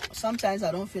 Sometimes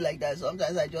I don't feel like that.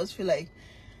 Sometimes I just feel like,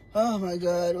 oh, my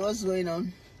God, what's going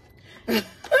on?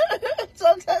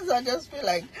 Sometimes I just feel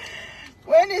like,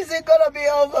 when is it going to be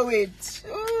over with?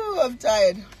 Ooh, I'm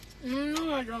tired.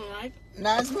 No, I don't like.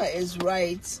 Nazma is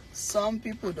right. Some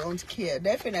people don't care.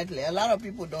 Definitely. A lot of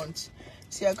people don't.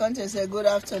 See, I can't say, good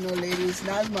afternoon, ladies.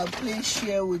 Nazma, please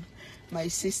share with my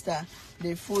sister.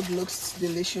 The food looks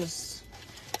delicious.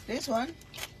 This one?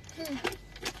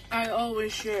 I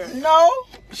always share. No.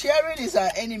 Sharing is our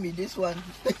enemy, this one.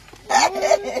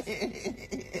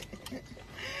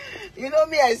 You know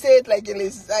me, I say it like it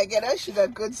is. I get that sugar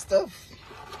good stuff.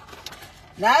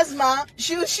 Nazma,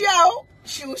 she'll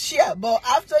share, but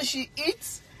after she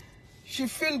eats, she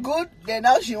feel good, then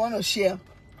now she want to share.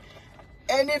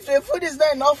 And if the food is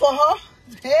not enough for her,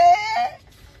 hey.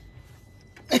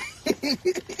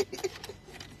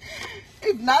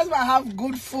 If Nazma have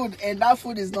good food and that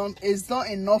food is not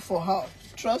enough for her,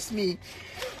 trust me,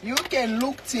 you can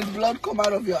look till blood come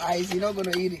out of your eyes. You're not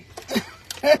gonna eat it.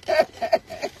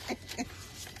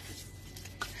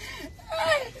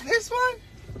 This one,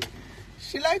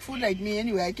 she like food like me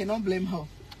anyway. I cannot blame her.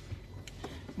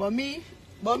 But me,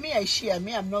 I share.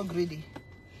 Me, I'm not greedy.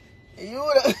 You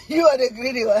are the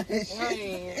greedy one.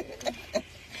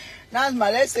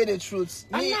 Nazma, let's say the truth.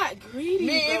 I'm not greedy.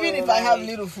 Me, though, even if I have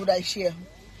little food, I share.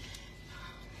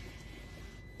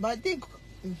 But I think.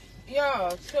 Yeah.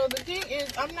 So the thing is,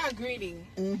 I'm not greedy.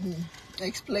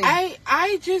 Explain.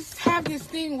 I just have this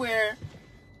thing where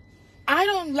I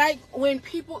don't like when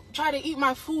people try to eat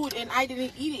my food and I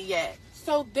didn't eat it yet.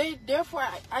 So therefore,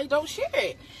 I don't share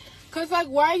it. Cause like,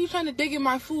 why are you trying to dig in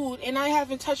my food and I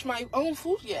haven't touched my own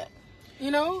food yet?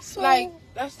 You know, so, like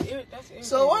that's it.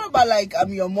 So what about like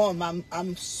I'm your mom?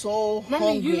 I'm so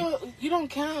hungry. You don't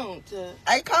count.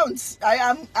 I count.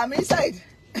 I'm inside.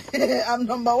 I'm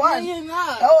number one. No, you're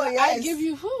not. Oh yes. I give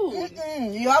you food.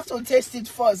 You have to taste it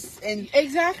first, and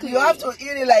exactly. You have to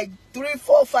eat it like 3,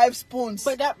 4, 5 spoons.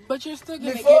 But you're still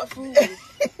gonna get food.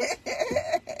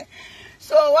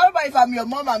 So what about if I'm your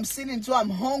mom? I'm sitting too. I'm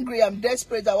hungry. I'm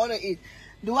desperate. I want to eat.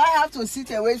 Do I have to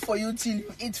sit and wait for you till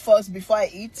you eat first before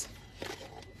I eat?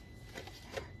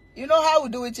 You know how we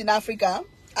do it in Africa?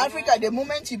 Africa, the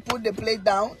moment you put the plate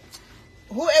down,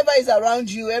 whoever is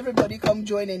around you, everybody come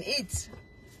join and eat.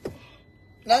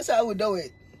 That's how we do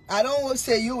it. I don't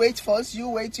say you wait first, you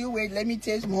wait, let me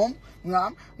taste mom.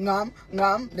 Ngam, ngam,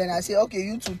 ngam. Then I say, okay,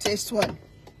 you two taste one.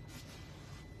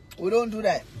 We don't do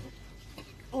that.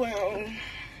 Well,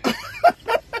 I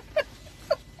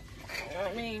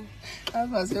mean, I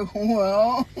was going to say,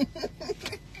 well.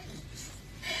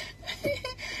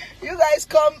 You guys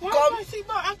come. Why is my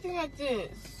seatbelt acting like this?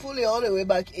 Pull it all the way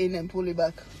back in and pull it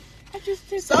back. I just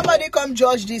did. Somebody come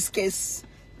judge this case.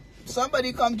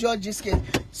 Somebody come judge this case.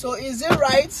 So is it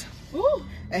right? Ooh.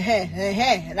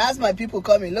 That's my people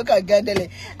coming. Look at Gandele.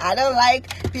 I don't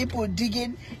like people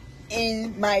digging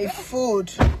in my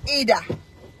food either.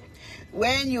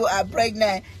 When you are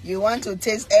pregnant, you want to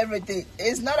taste everything.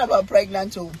 It's not about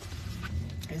pregnant too.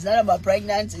 It's not about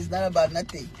pregnant. It's not about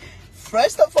nothing.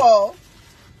 First of all,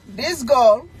 this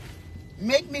girl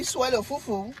make me swallow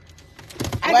fufu.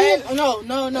 No.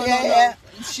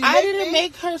 I didn't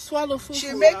make her swallow fufu.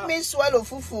 She make me swallow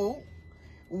fufu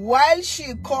while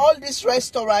she called this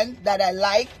restaurant that I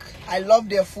like. I love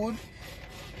their food.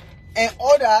 and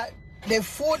order the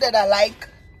food that I like.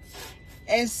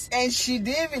 And she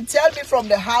didn't even tell me from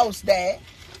the house there,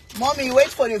 Mommy, wait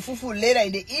for the fufu later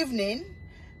in the evening.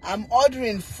 I'm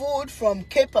ordering food from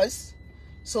Capers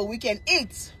so we can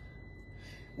eat.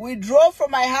 We drove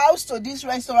from my house to this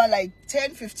restaurant like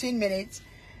 10-15 minutes.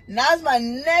 Nazma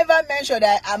never mentioned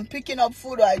that I'm picking up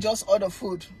food or I just order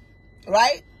food.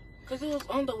 Right? Because it was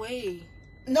on the way.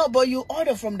 No, but you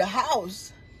order from the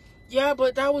house. Yeah,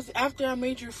 but that was after I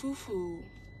made your fufu.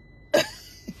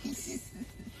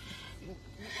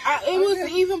 It was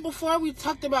even before we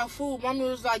talked about food. Mommy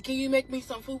was like, can you make me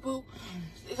some fufu?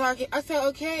 So I said,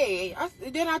 okay.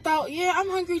 Then I thought, yeah, I'm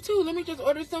hungry too. Let me just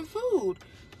order some food.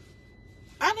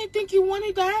 I didn't think you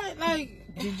wanted that. Like,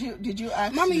 did you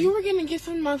ask Mommy, me? you were going to get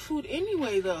some of my food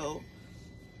anyway, though.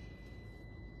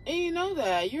 And you know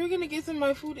that. You were going to get some of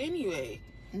my food anyway.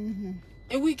 Mm-hmm.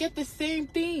 And we get the same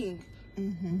thing.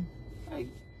 Mm-hmm. Like,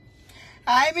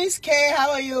 hi, Miss K.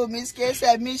 How are you? Miss K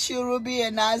said, miss you, Ruby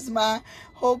and Asma.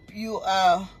 Hope you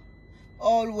are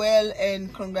all well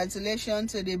and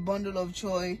congratulations to the bundle of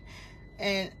joy.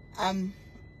 And I'm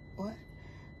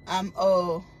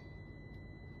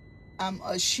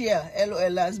a share.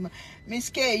 LOL Asma. Miss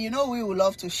K, you know we would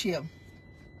love to share.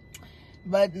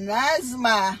 But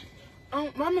Nazma. oh,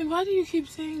 Mommy, why do you keep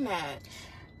saying that?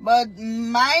 But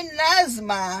my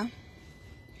Nazma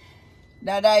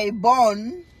that I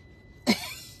born,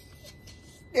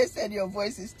 they said your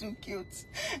voice is too cute.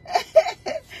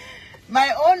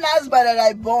 My own husband that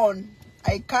I born,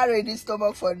 I carried this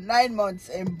stomach for 9 months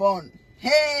and born.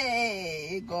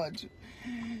 Hey, God.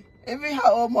 Even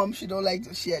her own mom, she don't like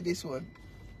to share this one.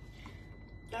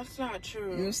 That's not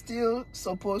true. You're still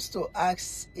supposed to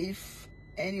ask if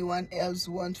anyone else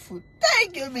wants food.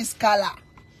 Thank you, Miss Carla.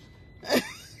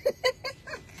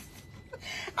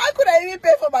 How could I even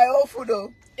pay for my own food,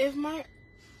 though? If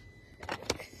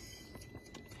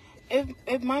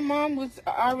my mom was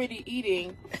already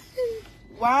eating,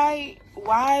 why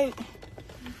would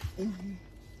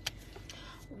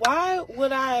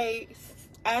I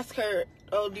ask her,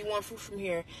 oh, do you want food from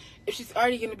here, if she's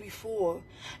already gonna be full?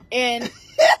 And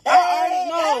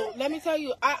let me tell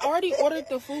you, I already ordered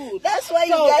the food. That's why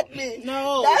you get me.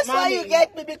 No, that's Mommy, why you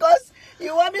get me, because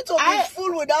you want me to be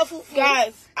full without food.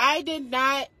 Guys, I did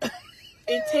not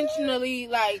intentionally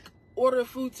order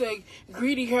food to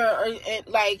greedy her, and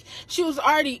she was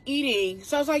already eating.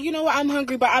 So I was like, you know what, I'm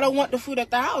hungry, but I don't want the food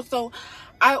at the house. So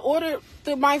I ordered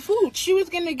my food. She was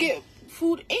gonna get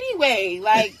food anyway.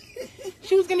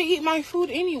 She was gonna eat my food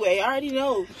anyway. I already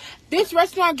know. This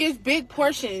restaurant gives big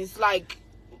portions.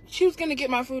 She was gonna get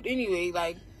my food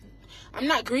anyway. I'm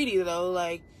not greedy though.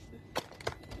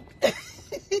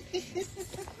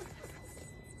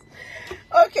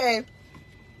 Okay.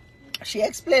 She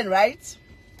explained, right?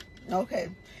 Okay.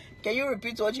 Can you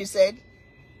repeat what you said?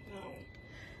 No.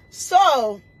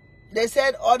 So, they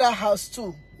said order house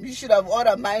too. You should have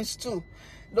ordered mine too.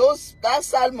 That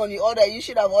salmon you order, you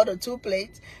should have ordered 2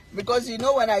 plates. Because you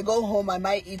know when I go home, I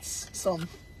might eat some.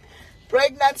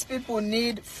 Pregnant people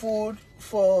need food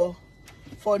for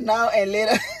now and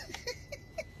later.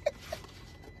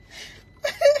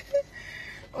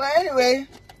 Well, anyway,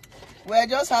 we're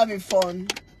just having fun.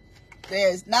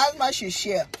 There's Nazma should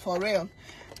share, for real.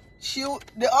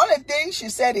 The only thing she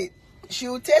said it, she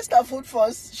will taste her food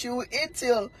first. She will eat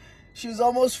till she's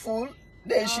almost full.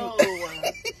 Then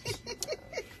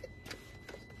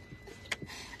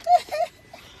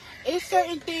It's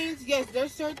certain things, yes,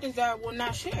 there's certain things that I will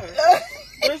not share.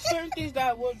 There's certain things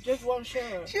that I just won't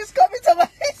share. She's coming to my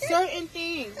certain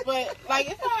things, but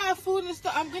if I have food and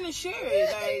stuff, I'm gonna share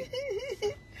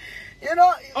it. You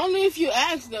know, only if you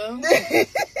ask them.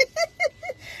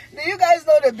 Do you guys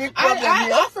know the big problem I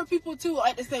here? offer people too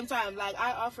at the same time.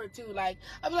 I offer too. I'll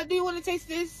be like, do you want to taste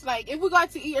this? If we go out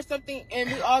to eat or something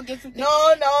and we all get something. No.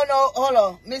 Hold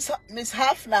on. Miss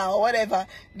Half now or whatever.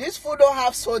 This food don't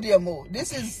have sodium.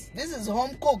 This is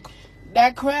home cooked.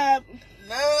 That crap.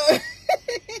 No.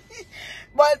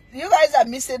 But you guys are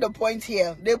missing the point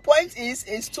here. The point is,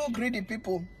 it's 2 greedy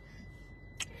people.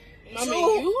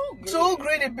 Two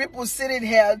greedy people sitting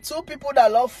here. 2 people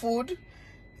that love food.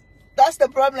 That's the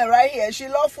problem right here. She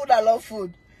loves food, I love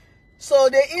food. So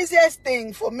the easiest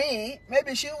thing for me,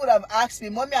 maybe she would have asked me,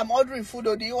 Mommy, I'm ordering food,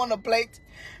 or do you want a plate?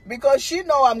 Because she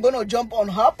know I'm going to jump on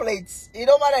her plates. It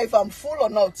don't matter if I'm full or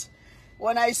not.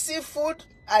 When I see food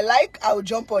I like, I'll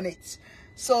jump on it.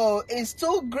 So it's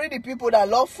 2 greedy people that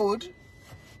love food.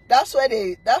 That's where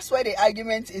the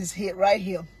argument is here, right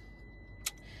here.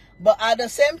 But at the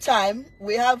same time,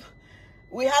 we have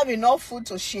enough food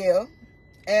to share,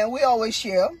 and we always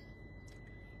share.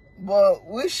 But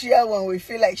we share when we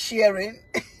feel like sharing.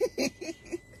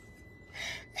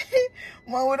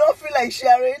 When we don't feel like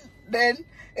sharing, then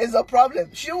it's a problem.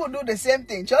 She will do the same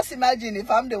thing. Just imagine if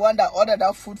I'm the one that ordered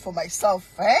that food for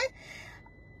myself,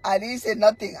 I didn't say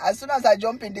nothing. As soon as I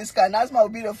jump in this car, Nazma will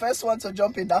be the first one to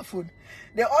jump in that food.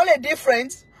 The only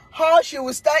difference, how she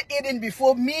will start eating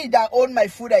before me that own my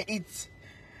food I eat.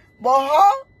 But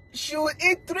her, she will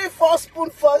eat 3-4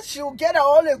 spoons first. She will get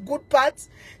all the good parts,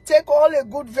 take all the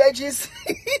good veggies.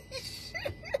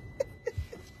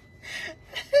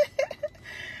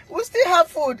 We still have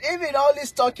food. Even all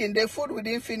this talking, the food we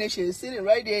didn't finish it. It's sitting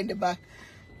right there in the back.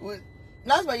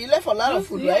 That's why you left a lot of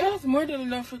food, right? Yeah, that's more than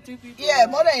enough for 2 people. Yeah,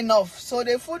 more than enough. So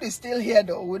the food is still here,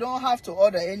 though. We don't have to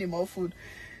order any more food.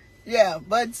 Yeah,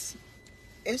 but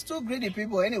it's too greedy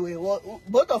people anyway. Well,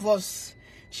 both of us.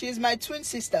 She's my twin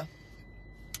sister.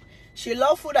 She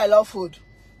loves food, I love food.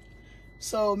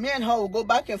 So me and her will go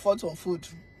back and forth on food.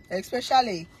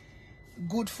 Especially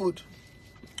good food.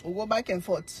 We'll go back and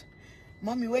forth.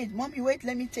 Mommy, wait,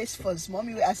 let me taste first.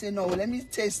 Mommy, wait. I say, no, let me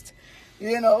taste.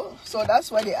 You know, so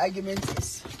that's why the argument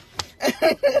is.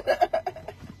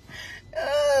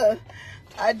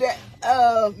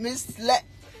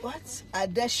 What?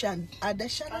 Adeshna.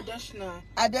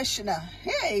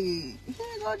 Hey,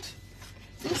 oh my God.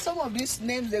 See, some of these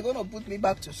names, they're going to put me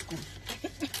back to school.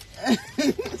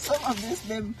 Some of these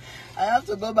names, I have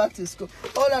to go back to school.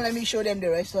 Hold on, let me show them the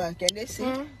restaurant. Can they see?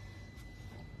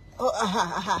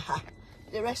 Oh,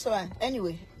 the restaurant.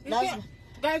 Anyway.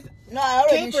 Guys, no, I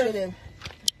already showed them.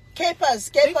 Capers.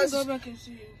 They can go back and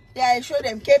see you. Yeah, I showed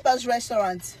them Capers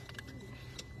restaurant.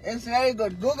 It's very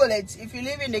good. Google it. If you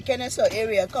live in the Kennesaw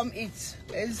area, come eat.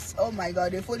 It's, oh my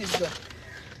God, the food is good.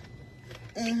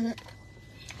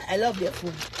 I love their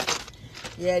food.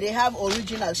 Yeah, they have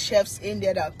original chefs in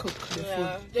there that cook the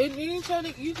food.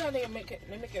 You gotta make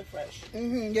it fresh.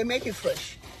 They make it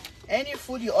fresh. Any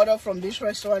food you order from this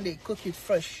restaurant, they cook it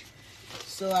fresh.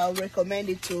 So I'll recommend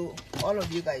it to all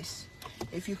of you guys.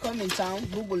 If you come in town,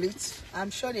 Google it. I'm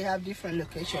sure they have different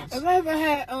locations. If I ever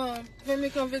had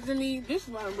family come visit me, this is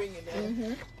why I'm bringing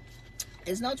them.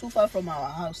 It's not too far from our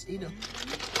house either.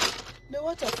 The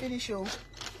water finish, oh.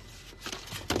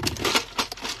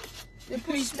 They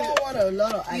put small water, a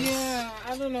lot of ice. Yeah,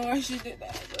 I don't know why she did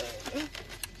that, but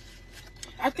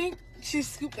I think she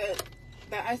scooped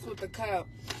the ice with the cup.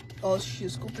 Oh, she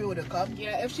scooped it with a cup?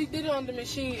 Yeah, if she did it on the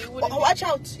machine, it would. Oh, watch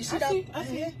out! You see that? I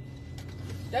see.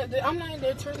 I'm not in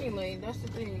their turning lane. That's the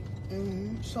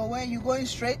thing. So where you going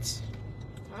straight?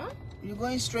 Huh? You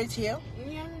going straight here?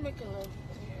 Yeah, I'm making love.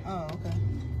 Oh, okay.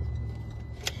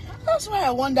 That's why I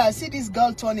wonder. I see this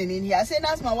girl turning in here. I say,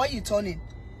 Nazma, why you turning?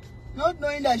 Not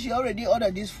knowing that she already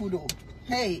ordered this food. Oh,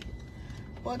 hey,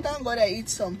 but thank God I eat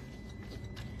some.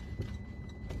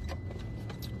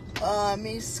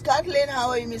 Miss Kathleen,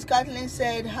 how are you? Miss Kathleen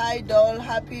said, hi doll,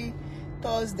 happy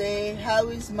Thursday. How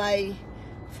is my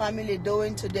family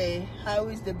doing today? How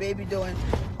is the baby doing?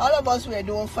 All of us were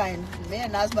doing fine. Me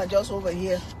and Nazma just over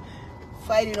here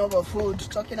fighting over food,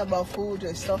 talking about food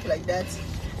and stuff like that,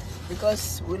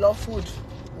 because we love food.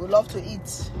 We love to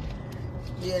eat,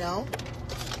 you know.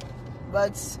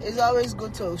 But it's always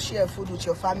good to share food with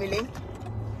your family.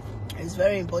 It's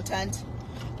very important.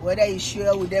 Whether you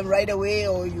share with them right away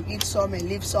or you eat some and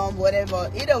leave some,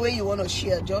 whatever. Either way you want to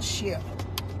share, just share.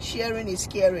 Sharing is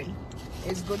caring.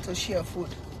 It's good to share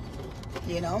food,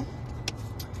 you know.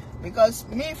 Because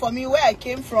for me, where I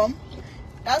came from,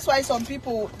 that's why some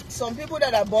people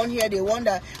that are born here, they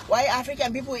wonder why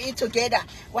African people eat together.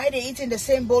 Why they eat in the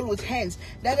same bowl with hands.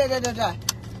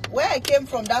 Where I came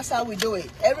from, that's how we do it.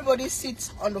 Everybody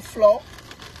sits on the floor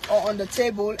or on the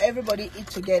table. Everybody eat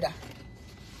together.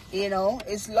 You know,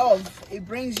 it's love. It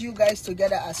brings you guys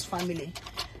together as family.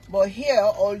 But here,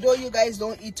 although you guys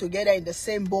don't eat together in the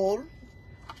same bowl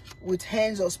with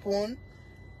hands or spoon,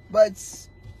 but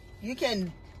you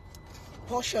can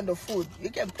portion the food. You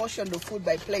can portion the food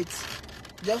by plates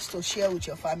just to share with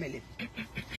your family.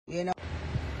 You know.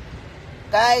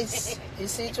 Guys, you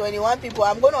see 21 people.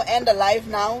 I'm going to end the live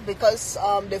now because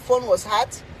the phone was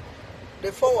hot.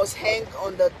 The phone was hanged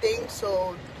on the thing,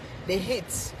 so the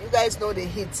heat. You guys know the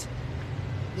heat.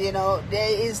 You know, there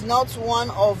is not one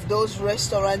of those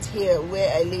restaurants here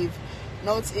where I live.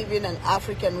 Not even an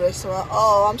African restaurant.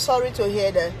 Oh, I'm sorry to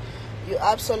hear that. You're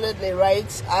absolutely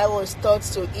right. I was taught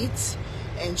to eat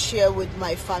and share with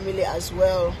my family as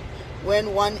well.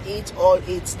 When one eats, all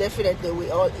eats. Definitely, we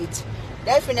all eat.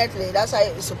 Definitely, that's how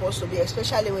it's supposed to be,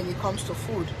 especially when it comes to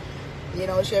food. You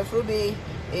know, Chef Ruby,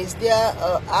 is there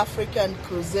an African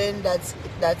cuisine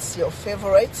that's your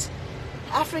favorite?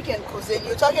 African cuisine?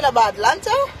 You're talking about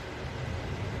Atlanta?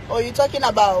 Or you're talking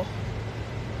about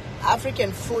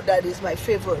African food that is my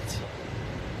favorite?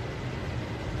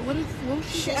 What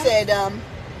she said,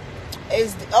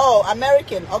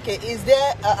 American. Okay, is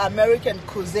there an American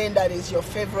cuisine that is your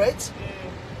favorite?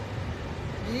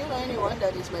 Do you know anyone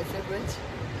that is my favorite?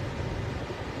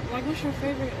 Like, what's your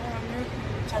favorite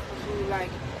American type of food?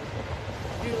 Like,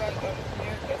 do you like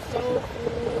American soul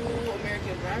food,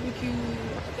 American barbecue,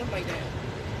 stuff like that?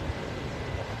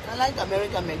 I like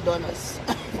American McDonald's.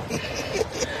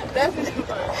 That's the new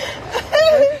part.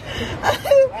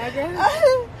 I guess.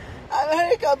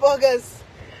 American burgers.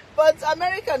 But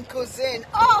American cuisine,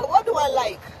 what do I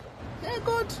like? They're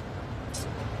good.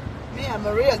 Me, I'm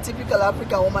a real typical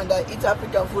African woman that eats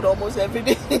African food almost every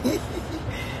day.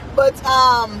 But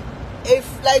if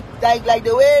like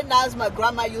the way Nazma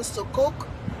grandma used to cook,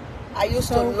 I used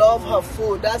to love her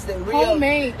food. That's the real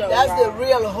homemade though. That's the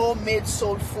real homemade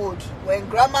soul food. When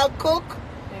grandma cook,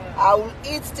 I will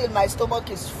eat till my stomach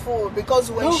is full, because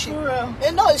when she for real.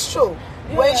 No, it's true.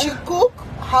 Yeah. When she cook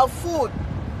her food,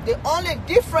 the only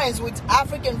difference with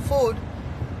African food,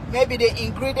 maybe the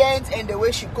ingredients and the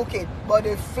way she cook it, but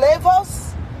the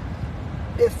flavors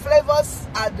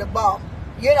are the bomb,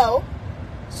 you know.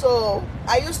 So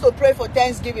I used to pray for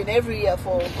Thanksgiving every year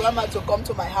for grandma to come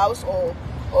to my house, or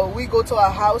we go to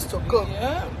her house to cook.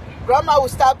 Yeah. Grandma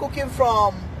would start cooking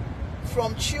from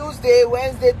Tuesday,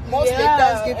 Wednesday. Mostly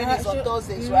Thanksgiving is on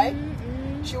Thursdays, right?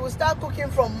 She would start cooking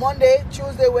from Monday,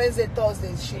 Tuesday, Wednesday,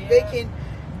 Thursdays. She baking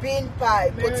bean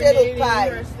pie, potato pie,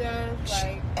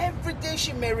 herself, everything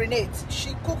she marinates.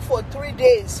 She cooked for 3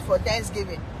 days for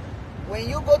Thanksgiving. When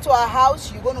you go to her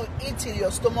house, you're going to eat till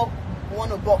your stomach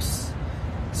want to burst.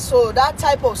 So that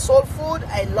type of soul food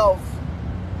I love.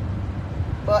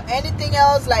 But anything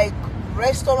else like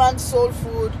restaurant soul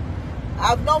food,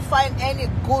 I've not find any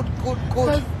good.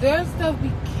 Because there's stuff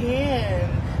we can.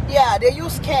 Yeah, they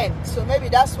use canned, so maybe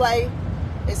that's why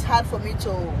it's hard for me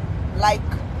to like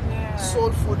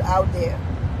soul food out there.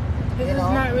 It's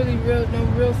not really no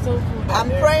real soul food. I'm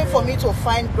praying for me to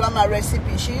find grandma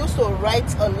recipe. She used to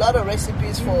write a lot of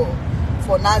recipes for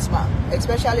Nazma,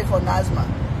 especially for Nazma.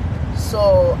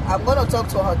 So I'm gonna talk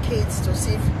to her kids to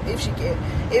see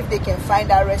if they can find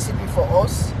that recipe for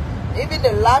us. Even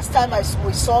the last time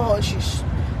we saw her, she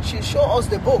showed us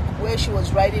the book where she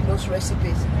was writing those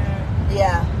recipes.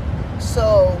 Yeah.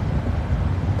 So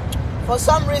for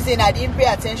some reason I didn't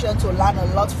pay attention to learn a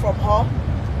lot from her.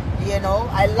 You know,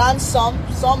 I learned some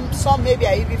maybe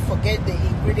I even forget the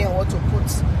ingredient, what to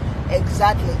put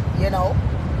exactly. You know,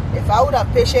 if I would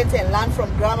have patience and learned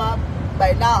from grandma,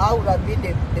 by now I would have been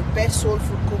the best soul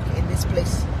food cook in this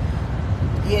place.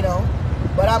 You know,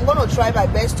 but I'm gonna try my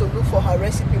best to look for her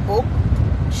recipe book.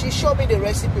 She showed me the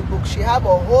recipe book. She have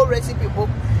a whole recipe book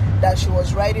that she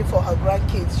was writing for her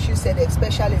grandkids. She said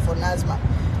especially for Nazma.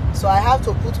 So I have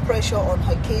to put pressure on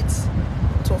her kids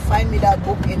to find me that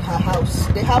book in her house.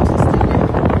 The house is still there.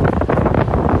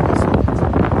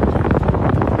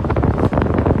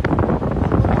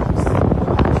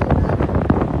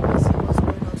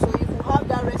 So if you have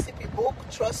that recipe book,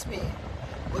 trust me,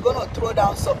 we're gonna throw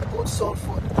down some good soul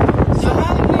food.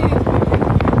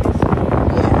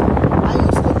 I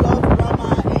used to love grandma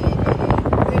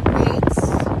green beans.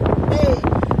 Hey,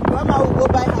 grandma would go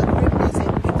buy her green beans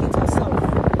and pick it herself.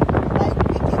 Like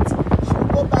pick it. She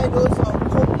would go buy those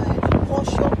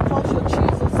kosher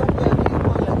cheese or something. I think you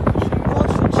call it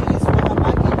kosher cheese for her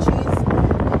mac and cheese.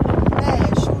 Man,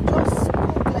 she would just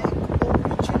cook like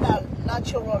original,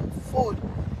 natural food.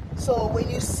 So when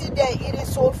you sit there eating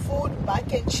soul food,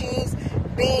 mac and cheese,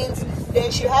 beans,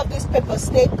 then she have this pepper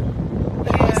steak.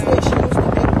 Pepper steak she used to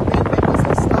make with bell peppers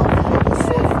and stuff. All the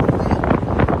soul food there.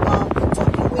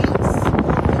 Turkey wings. Oh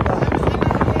my God.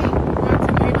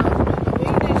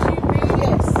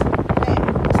 Yes. Man,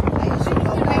 I used to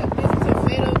love that.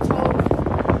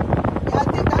 Yeah, I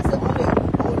think that's the only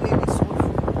old lady soul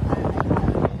food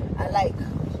I like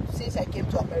since I came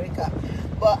to America.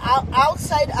 But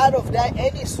outside of that,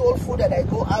 any soul food that I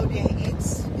go out there and eat,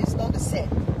 it's not the same.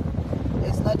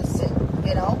 It's not the same,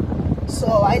 you know.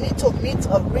 So I need to meet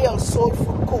a real soul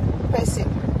food cook person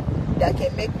that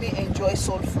can make me enjoy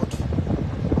soul food.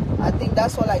 I think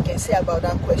that's all I can say about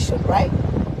that question, right?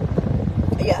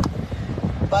 Yeah.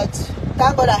 But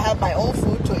thank God I have my own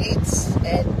food to eat,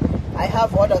 and I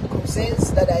have other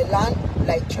cuisines that I learned,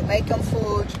 like Jamaican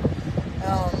food.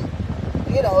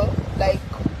 You know, like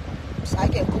I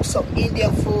can cook some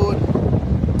Indian food.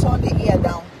 Turn the ear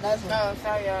down. That's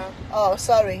sorry, y'all. Oh,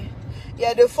 sorry.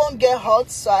 Yeah, the phone get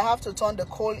hot, so I have to turn the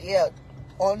cold ear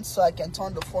on so I can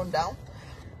turn the phone down.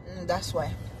 That's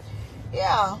why.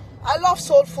 Yeah, I love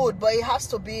soul food, but it has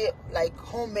to be like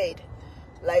homemade,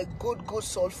 like good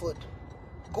soul food,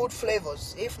 good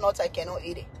flavors. If not, I cannot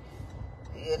eat it.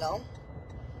 You know.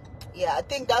 Yeah, I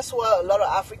think that's what a lot of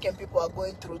African people are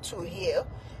going through too here.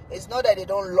 It's not that they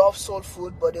don't love soul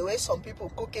food, but the way some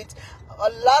people cook it, a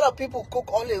lot of people cook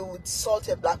only with salt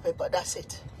and black pepper. That's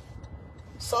it.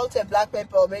 Salt and black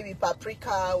pepper, or maybe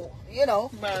paprika, you know.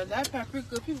 But that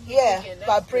paprika, people Yeah, thinking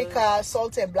paprika,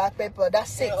 salt and black pepper.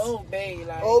 That's it. Old Bay,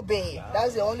 like Old Bay.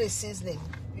 That's the only seasoning.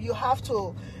 You have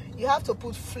to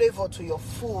put flavor to your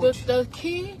food. The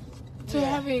key to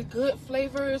having good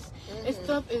flavors and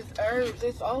stuff is herbs.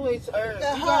 It's always herbs.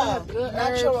 You gotta have good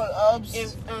natural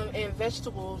herbs and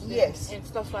vegetables. Yes. And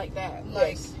stuff like that. Yes.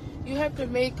 Like you have to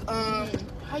make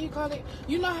how you call it?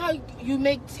 You know how you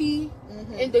make tea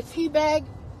in the tea bag?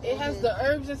 It has the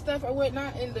herbs and stuff or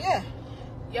whatnot in the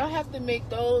Y'all have to make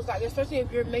those, like, especially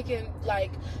if you're making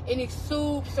like any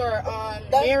soups or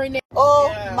marinade.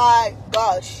 Oh my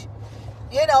gosh.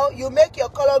 You know, you make your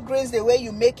collard greens the way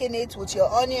you're making it with your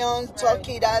onions,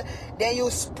 turkey, then you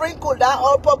sprinkle that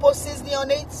all-purpose seasoning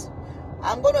on it.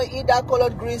 I'm gonna eat that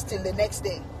collard greens till the next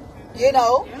day. You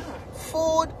know,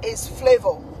 food is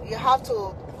flavor. You have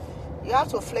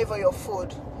to flavor your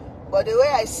food. But the way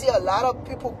I see a lot of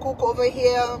people cook over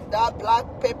here, that black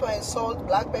pepper and salt,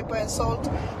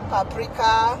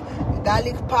 paprika,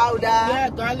 garlic powder,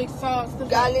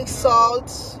 garlic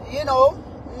salt, you know.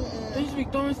 They just be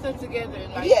throwing stuff together.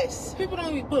 Like, yes. People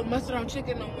don't even put mustard on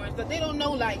chicken no more. So they don't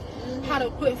know like how to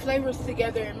put flavors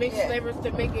together and mix flavors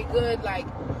to make it good. Like,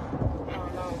 I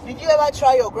don't know. Did you ever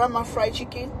try your grandma fried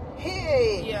chicken?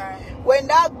 Hey. Yeah. When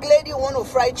that lady want to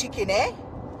fry chicken,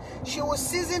 she will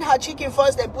season her chicken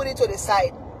first and put it to the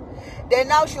side. Then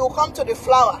now she will come to the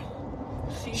flour.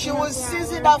 She will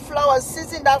season that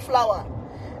flour.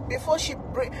 Before she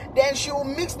bring, then she will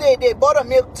mix the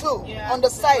buttermilk too on the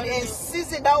side and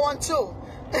season that one too.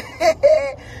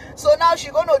 So now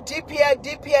she's gonna dip here, and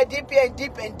dip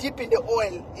in the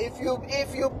oil.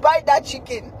 If you buy that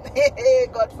chicken,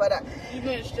 Godfather,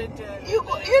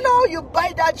 you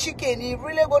buy that chicken, you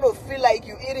really gonna feel like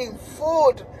you're eating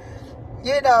food,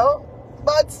 you know.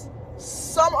 But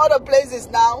some other places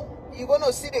now, you're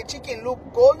gonna see the chicken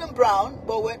look golden brown,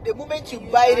 but when the moment you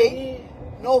bite it,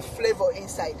 no flavor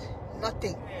inside,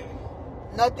 nothing.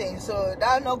 So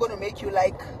that's not going to make you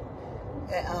like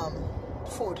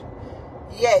food.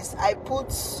 Yes, I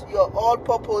put your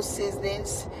all-purpose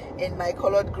seasonings in my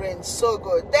collard greens. So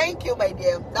good. Thank you, my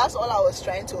dear. That's all I was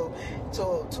trying to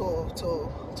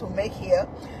make here.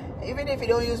 Even if you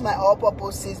don't use my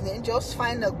all-purpose seasoning, just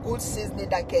find a good seasoning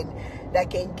that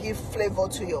can give flavor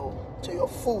to your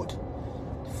food.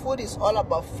 Food is all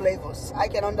about flavors. I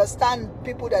can understand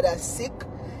people that are sick,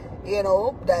 you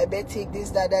know, diabetic,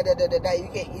 this, that, you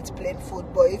can eat plain food.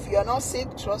 But if you're not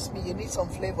sick, trust me, you need some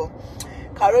flavor.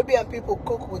 Caribbean people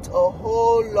cook with a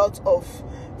whole lot of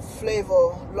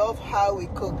flavor. Love how we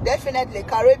cook. Definitely,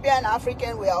 Caribbean,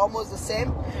 African, we are almost the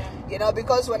same. You know,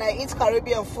 because when I eat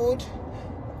Caribbean food,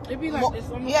 it'd be like this.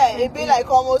 It'd be like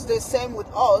almost the same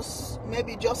with us.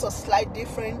 Maybe just a slight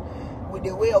different with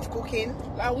the way of cooking.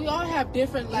 Like we all have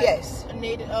different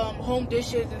native home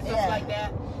dishes and stuff like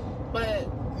that, but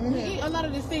we eat a lot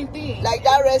of the same things. Like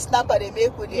that red snapper they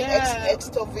make with the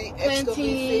extra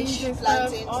fish,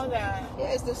 plantains, all that.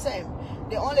 Yeah, it's the same.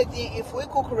 The only thing, if we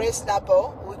cook red snapper,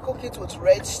 we cook it with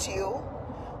red stew,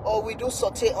 or we do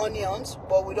saute onions,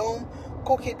 but we don't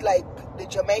cook it like the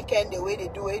Jamaican, the way they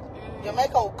do it.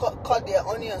 Jamaica will cut their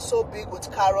onions so big with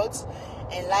carrots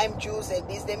and lime juice and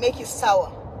this. They make it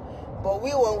sour. But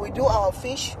when we do our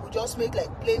fish, we just make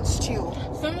like plain stew.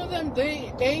 Some of them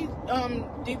they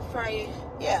deep fry it.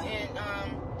 Yeah. And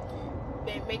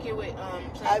they make it with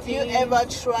plantains. Have you ever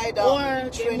tried or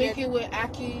they make it with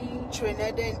ackee?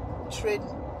 Trinidadian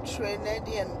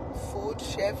food,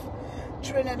 chef.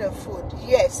 Trinidad food.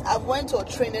 Yes, I've went to a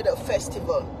Trinidad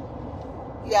festival.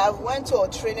 Yeah, I've went to a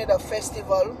Trinidad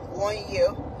festival 1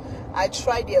 year. I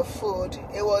tried their food.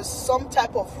 It was some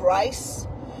type of rice.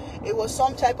 They put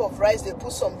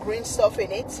some green stuff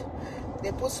in it.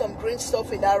 They put some green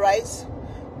stuff in that rice.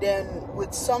 Then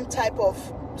with some type of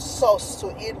sauce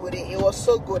to eat with it. It was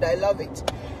so good. I love it.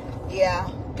 Yeah.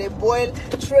 They boil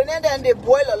Trinidad and they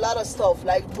boil a lot of stuff.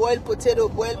 Like boiled potato,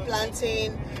 boiled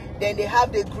plantain. Then they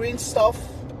have the green stuff,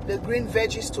 the green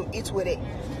veggies to eat with it.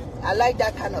 I like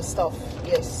that kind of stuff.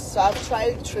 Yes. So I've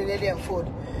tried Trinidadian food.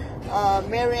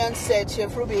 Marianne said,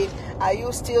 Chef Ruby, are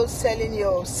you still selling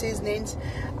your seasonings?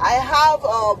 I have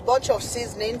a bunch of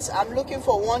seasonings. I'm looking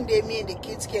for one day me and the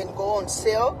kids can go on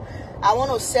sale. I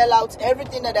want to sell out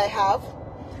everything that I have.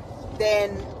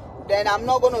 Then I'm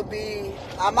not going to be,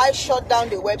 I might shut down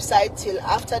the website till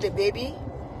after the baby.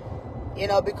 You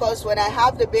know, because when I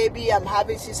have the baby, I'm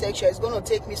having C-section. It's going to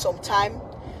take me some time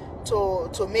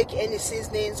to make any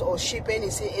seasonings or ship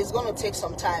anything. It's going to take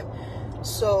some time.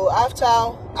 So after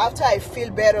I feel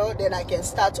better, then I can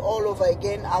start all over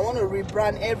again. I want to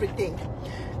rebrand everything.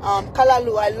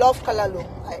 Kalalu, I love kalalu.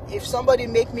 If somebody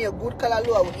make me a good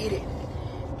kalalu, I will eat it.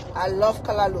 I love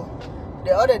kalalu.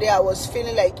 The other day I was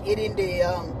feeling like eating the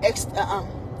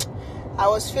I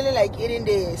was feeling like eating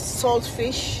the salt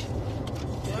fish.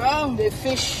 Oh. The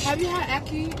fish. Have you had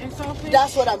ackee and saltfish?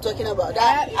 That's what I'm talking about.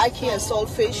 That ackee and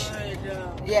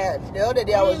saltfish. Yeah, the other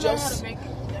day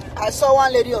I saw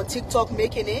one lady on TikTok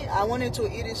making it. I wanted to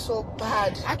eat it so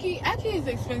bad. Ackee is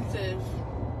expensive.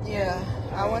 Yeah,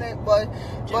 I wanted, but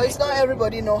it's not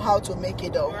everybody know how to make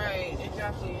it though. Right,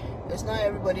 exactly. It's not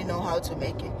everybody know how to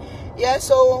make it. Yeah,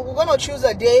 so we're gonna choose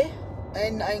a day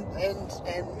and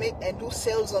make and do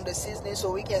sales on the seasoning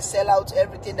so we can sell out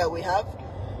everything that we have.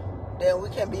 Then we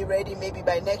can be ready. Maybe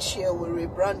by next year we'll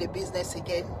rebrand the business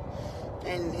again,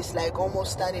 and it's like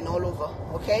almost starting all over.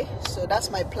 Okay, so that's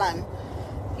my plan.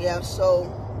 Yeah, so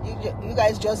you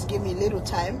guys just give me a little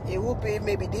time. It will be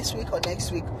maybe this week or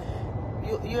next week.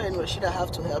 You and Rashida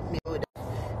have to help me with that,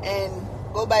 and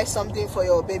go buy something for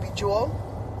your baby Joel.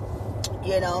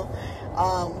 You know,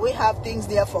 we have things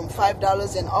there from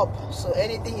 $5 and up, so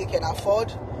anything you can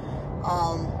afford.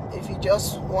 If you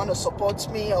just want to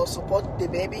support me or support the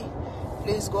baby,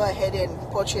 please go ahead and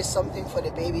purchase something for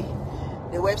the baby.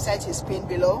 The website is pinned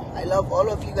below. I love all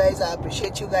of you guys. I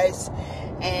appreciate you guys,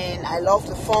 and I love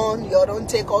the fun. You don't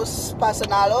take us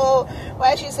personal. Oh,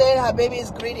 why is she saying her baby is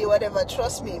greedy? Whatever.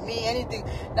 Trust me, anything.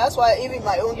 That's why even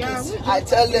my own kids, I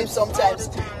tell them sometimes.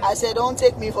 I say, don't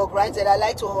take me for granted. I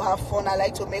like to have fun. I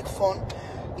like to make fun.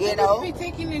 You know. Be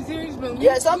taking it serious, but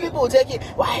yeah, some people will take it.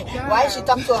 Why she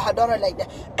talk to her daughter like that?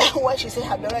 Why she say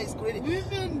her daughter is greedy? We've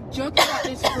been joking about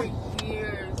this for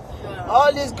years.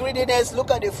 All this greediness,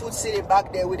 look at the food sitting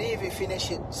back there, we didn't even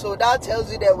finish it. So that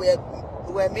tells you that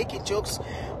we're making jokes,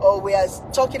 or we are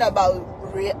talking about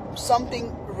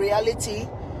reality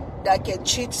that can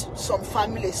cheat some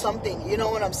family, something, you know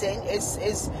what I'm saying?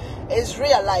 It's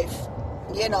real life,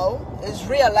 you know, it's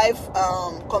real life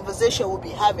conversation we'll be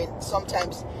having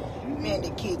sometimes, me and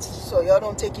the kids. So y'all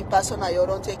don't take it personal, y'all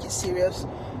don't take it serious.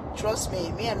 Trust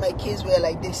me and my kids were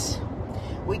like this.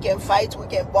 We can fight, we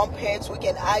can bump heads, we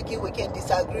can argue, we can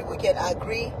disagree, we can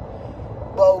agree,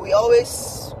 but we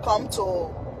always come to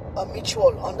a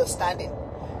mutual understanding.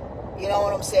 You know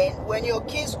what I'm saying? When your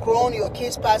kids grown, your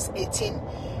kids past 18,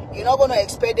 you're not going to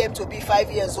expect them to be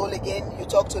 5 years old again. You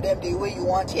talk to them the way you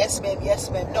want. Yes, ma'am.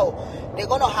 Yes, ma'am. No. They're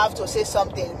going to have to say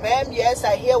something. Ma'am, yes,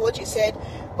 I hear what you said,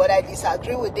 but I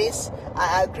disagree with this.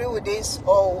 I agree with this.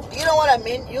 Or, you know what I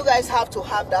mean? You guys have to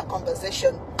have that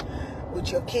conversation with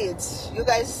your kids. You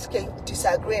guys can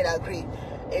disagree and agree.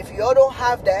 If you don't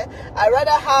have that, I'd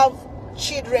rather have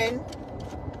children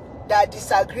that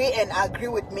disagree and agree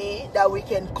with me that we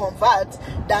can convert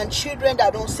than children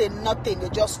that don't say nothing. They're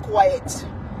just quiet.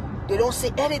 They don't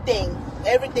say anything.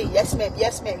 Everything, yes ma'am,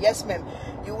 yes ma'am, yes ma'am.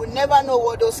 You will never know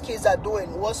what those kids are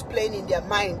doing, what's playing in their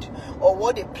mind, or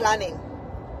what they're planning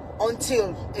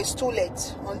until it's too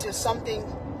late, until something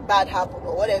bad happens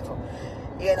or whatever,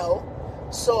 you know.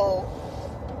 So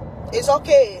it's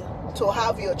okay to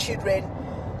have your children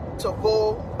to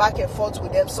go back and forth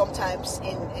with them sometimes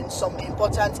in some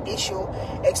important issue,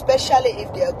 especially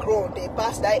if they are grown. They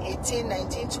pass that 18,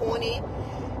 19, 20.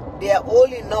 They are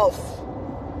old enough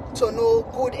to know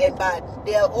good and bad.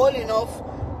 They are old enough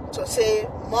to say,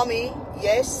 Mommy,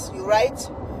 yes, you're right,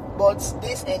 but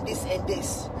this and this and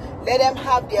this. Let them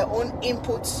have their own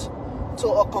inputs to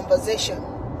a conversation.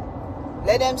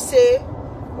 Let them say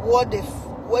what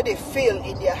they feel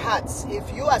in their hearts.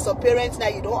 If you as a parent now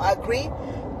you don't agree,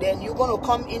 then you're going to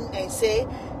come in and say,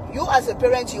 you as a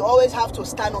parent, you always have to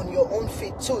stand on your own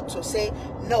feet too, to say,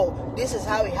 no, this is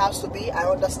how it has to be. I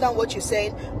understand what you're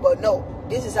saying, but no,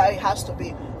 this is how it has to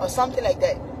be, or something like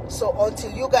that. So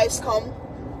until you guys come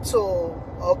to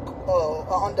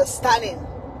a understanding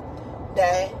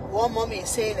that what Mommy is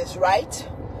saying is right,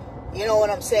 you know what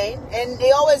I'm saying? And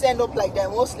they always end up like that,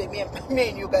 mostly me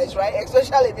and you guys, right?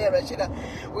 Especially me and Rashida.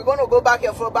 We're going to go back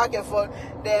and forth, back and forth.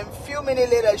 Then a few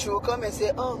minutes later, she will come and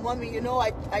say, oh, Mommy, you know,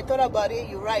 I thought about it.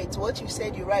 You're right. What you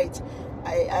said, you're right.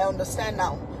 I understand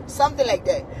now. Something like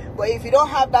that. But if you don't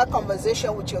have that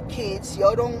conversation with your kids,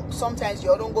 sometimes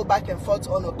you don't go back and forth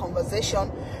on a conversation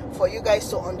for you guys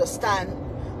to understand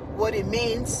what it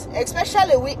means,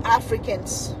 especially we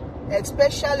Africans.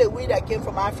 Especially we that came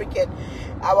from Africa,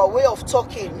 our way of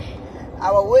talking,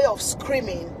 our way of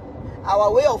screaming,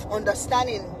 our way of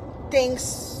understanding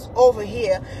things over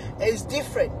here is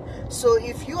different. So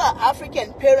if you are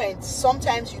African parents,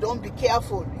 sometimes you don't be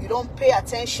careful, you don't pay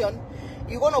attention,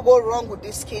 you're going to go wrong with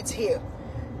these kids here.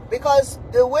 Because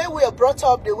the way we are brought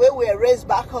up, the way we are raised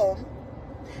back home,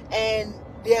 and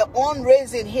their own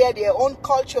raising here, their own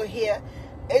culture here,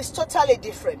 is totally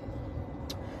different.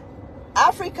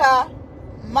 Africa,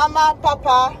 mama,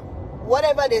 papa,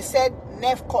 whatever they said,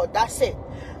 nef code, that's it.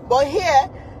 But here,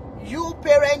 you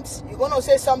parents, you're going to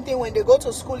say something when they go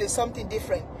to school is something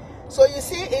different. So you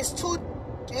see, it's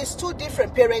two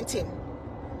different parenting.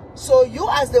 So you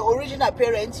as the original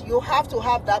parent, you have to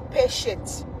have that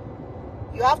patience.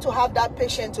 You have to have that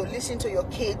patience to listen to your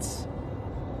kids,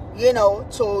 you know,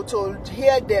 to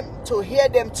hear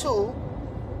them too,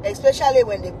 especially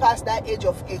when they pass that age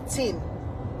of 18,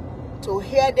 to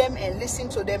hear them and listen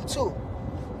to them too.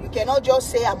 You cannot just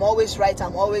say, I'm always right,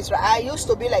 I'm always right. I used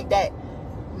to be like that,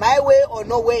 my way or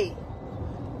no way.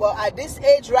 But at this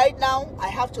age right now, I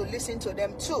have to listen to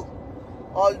them too.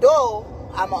 Although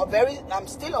I'm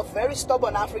still a very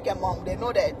stubborn African mom. They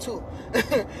know that too.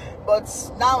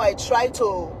 But now I try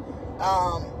to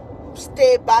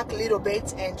stay back a little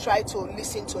bit and try to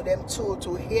listen to them too,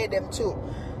 to hear them too,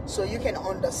 so you can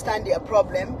understand their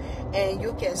problem and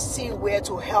you can see where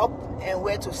to help and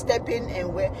where to step in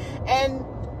and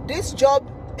this job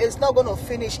is not going to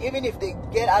finish. Even if they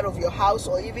get out of your house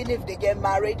or even if they get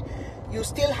married, you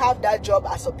still have that job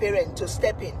as a parent to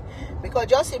step in. Because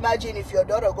just imagine if your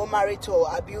daughter go married to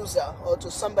an abuser or to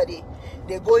somebody,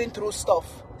 they're going through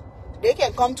stuff, they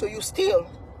can come to you still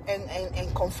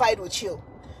and confide with you.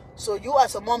 So you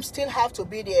as a mom still have to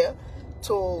be there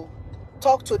to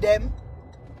talk to them,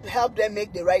 help them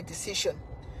make the right decision.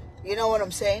 You know what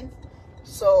I'm saying?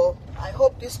 So I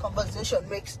hope this conversation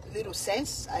makes little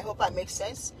sense. I hope I make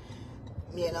sense.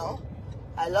 You know,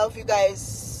 I love you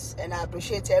guys and I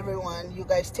appreciate everyone. You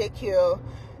guys take care.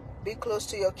 Be close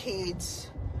to your kids.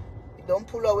 Don't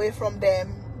pull away from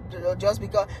them. Just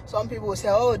because some people will say,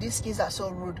 oh, these kids are so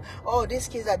rude. Oh, these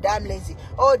kids are damn lazy.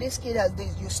 Oh, this kid has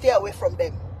this. You stay away from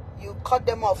them. You cut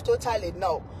them off totally.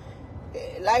 No.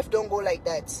 Life don't go like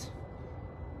that.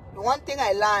 The one thing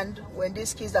I learned when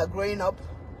these kids are growing up,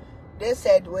 they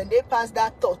said when they pass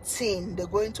that 13, they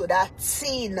go into that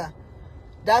teen.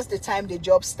 That's the time the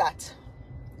job start.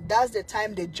 That's the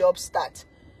time the job start.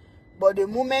 But the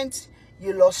moment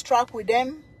you lost track with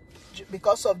them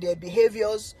because of their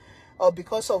behaviors or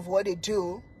because of what they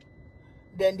do,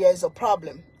 then there's a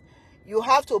problem. You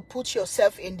have to put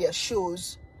yourself in their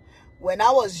shoes. When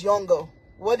I was younger,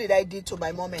 what did I do to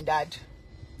my mom and dad?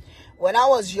 When I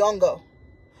was younger,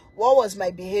 what was my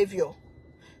behavior?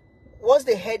 What's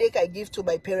the headache I give to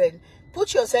my parent?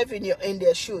 Put yourself in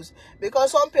their shoes.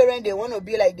 Because some parents, they want to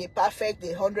be like they're perfect,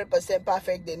 they're 100%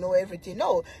 perfect, they know everything.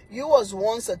 No, you was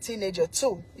once a teenager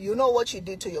too. You know what you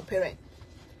did to your parent.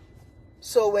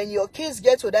 So when your kids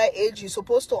get to that age, you're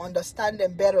supposed to understand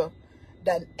them better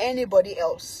than anybody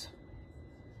else.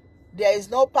 There is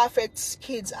no perfect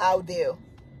kids out there.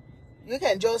 You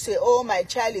can just say, oh, my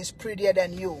child is prettier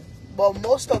than you. But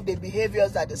most of the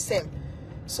behaviors are the same.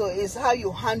 So it's how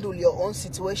you handle your own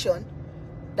situation.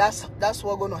 That's what's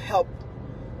going to help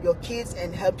your kids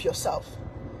and help yourself.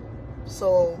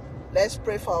 So let's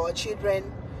pray for our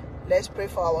children. Let's pray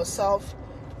for ourselves.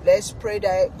 Let's pray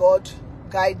that God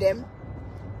guide them.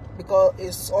 Because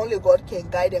it's only God can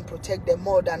guide and protect them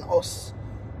more than us.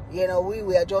 You know,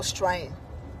 we are just trying.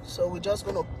 So we're just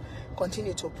going to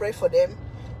continue to pray for them.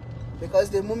 Because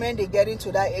the moment they get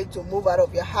into that age to move out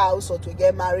of your house or to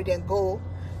get married and go,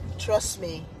 trust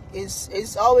me,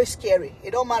 it's always scary.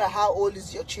 It don't matter how old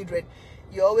is your children.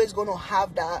 You're always going to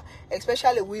have that,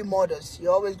 especially we mothers.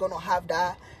 You're always going to have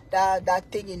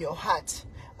that thing in your heart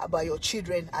about your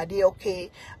children. Are they okay?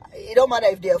 It don't matter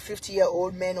if they're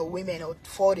 50-year-old men or women or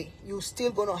 40. You're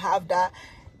still going to have that.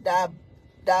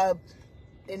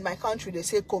 In my country, they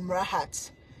say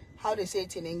kumrahat. How they say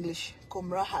it in English?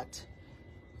 Kumrahat.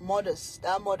 Mothers,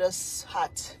 that mother's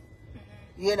heart.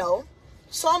 You know,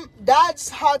 some dad's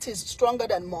heart is stronger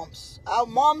than mom's. Our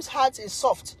mom's heart is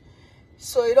soft.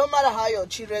 So it don't matter how your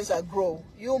children are grow.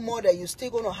 You mother, you're still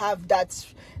going to have that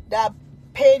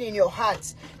pain in your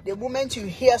heart. The moment you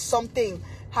hear something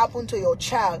happen to your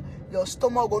child, your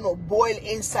stomach going to boil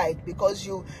inside because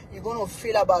you're going to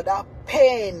feel about that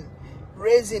pain,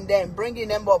 raising them, bringing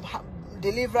them up,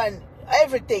 delivering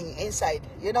everything inside,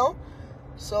 you know.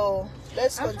 So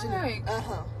let's continue. I feel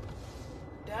like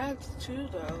dads too,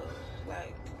 though.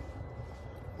 Like,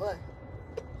 what?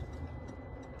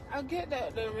 I get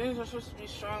that the men are supposed to be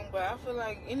strong, but I feel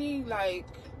like any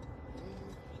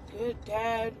good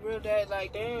dad, real dad,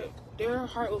 like their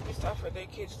heart will be soft for their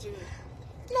kids too.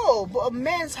 No, but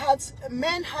men's hearts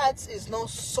is not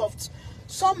soft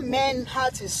some men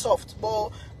heart is soft, but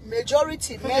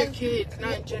majority For men, the kids,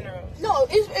 not in general. no,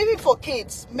 even for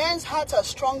kids, men's hearts are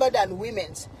stronger than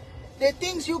women's. The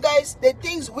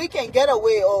things we can get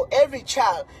away, or every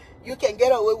child, you can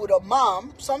get away with a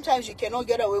mom, sometimes you cannot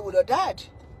get away with a dad.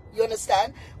 You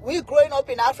understand? We growing up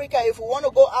in Africa, if we want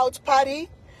to go out party,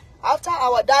 after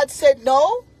our dad said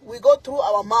no, we go through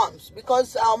our moms,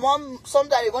 because our mom,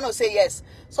 sometimes they're going to say yes.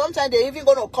 Sometimes they're even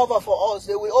going to cover for us.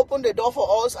 They will open the door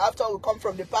for us after we come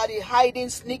from the party, hiding,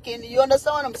 sneaking. You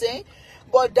understand what I'm saying?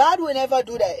 But dad will never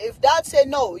do that. If dad said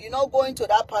no, you're not going to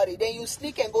that party, then you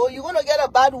sneak and go, you're going to get a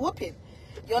bad whooping.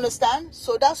 You understand?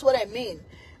 So that's what I mean.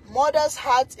 Mother's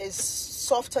heart is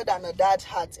softer than a dad's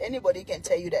heart. Anybody can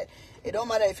tell you that. It don't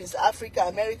matter if it's Africa,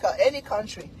 America, any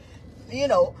country. You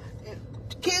know,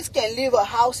 kids can leave a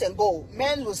house and go.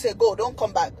 Men will say, go, don't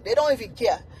come back. They don't even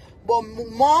care. But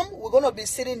mom, we're going to be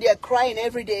sitting there crying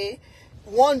every day,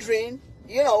 wondering,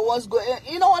 you know, what's going on.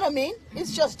 You know what I mean?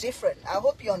 It's just different. I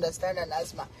hope you understand that,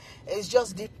 Asma. It's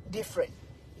just different.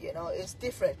 You know, it's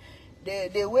different.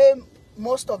 The way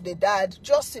most of the dad,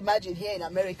 just imagine here in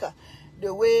America,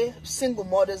 the way single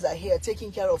mothers are here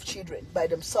taking care of children by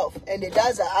themselves. And the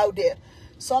dads are out there.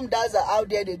 Some dads are out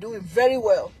there, they're doing very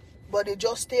well, but they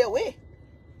just stay away.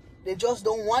 They just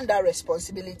don't want that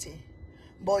responsibility.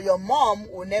 But your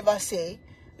mom will never say,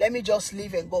 let me just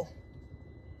leave and go.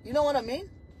 You know what I mean?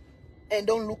 And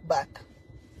don't look back.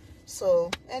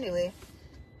 So anyway,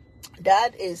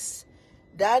 dad is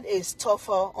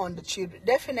tougher on the children,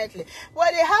 definitely.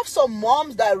 Well, they have some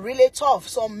moms that are really tough.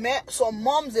 Some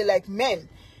moms, they like men.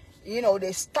 You know,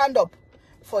 they stand up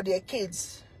for their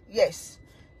kids. Yes.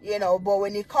 You know, but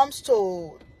when it comes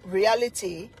to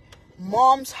reality,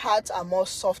 mom's hearts are more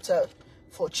softer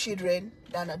for children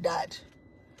than a dad.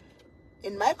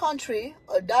 In my country,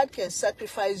 a dad can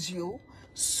sacrifice you,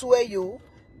 swear you,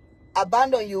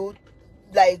 abandon you,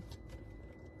 like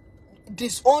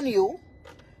disown you,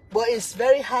 but it's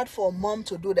very hard for a mom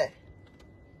to do that.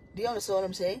 Do you understand what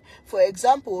I'm saying? For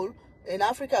example, in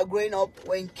Africa growing up,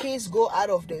 when kids go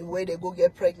out of the way, they go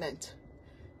get pregnant.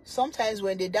 Sometimes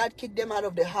when the dad kick them out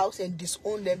of the house and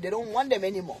disown them, they don't want them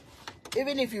anymore.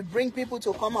 Even if you bring people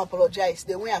to come apologize,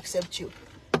 they won't accept you.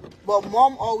 But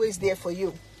mom always there for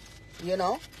you. You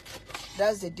know?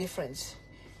 That's the difference.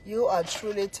 You are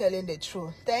truly telling the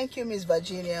truth. Thank you, Miss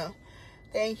Virginia.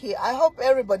 Thank you. I hope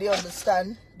everybody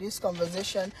understand this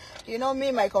conversation. You know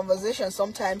me, my conversation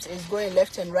sometimes is going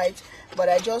left and right, but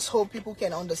I just hope people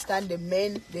can understand the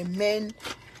main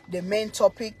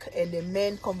topic and the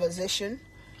main conversation.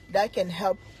 That can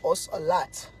help us a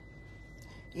lot.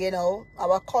 You know,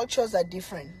 our cultures are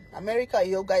different. America,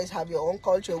 you guys have your own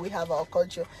culture. We have our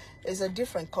culture. It's a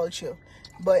different culture.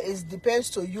 But it depends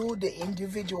to you, the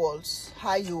individuals,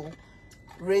 how you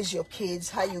raise your kids,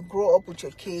 how you grow up with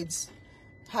your kids,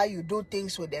 how you do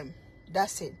things with them.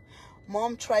 That's it.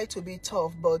 Mom try to be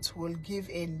tough, but will give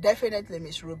in. Definitely,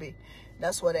 Miss Ruby.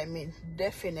 That's what I mean.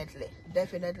 Definitely.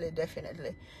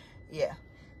 Yeah.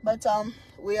 But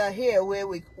we are here where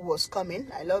we was coming.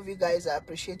 I love you guys. I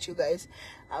appreciate you guys.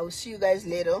 I will see you guys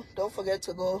later. Don't forget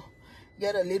to go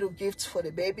get a little gift for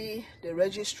the baby. The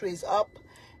registry is up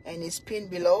and it's pinned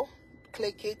below.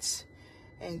 Click it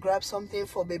and grab something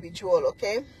for baby Jewel,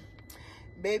 okay?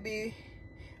 Baby,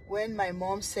 when my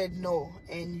mom said no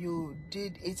and you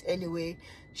did it anyway,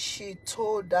 she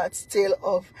tore that tail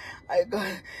off.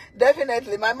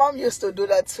 Definitely, my mom used to do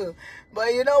that too.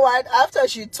 But you know what? After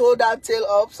she tore that tail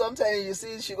off, sometimes you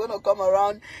see she's gonna come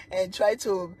around and try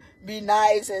to be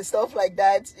nice and stuff like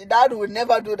that. Dad would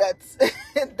never do that.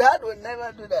 Dad would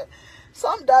never do that.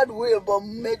 Some dad will, but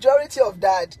majority of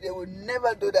dad, they would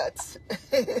never do that.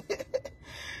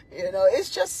 You know, it's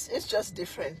just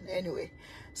different anyway.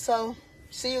 So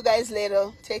see you guys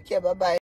later. Take care. Bye bye.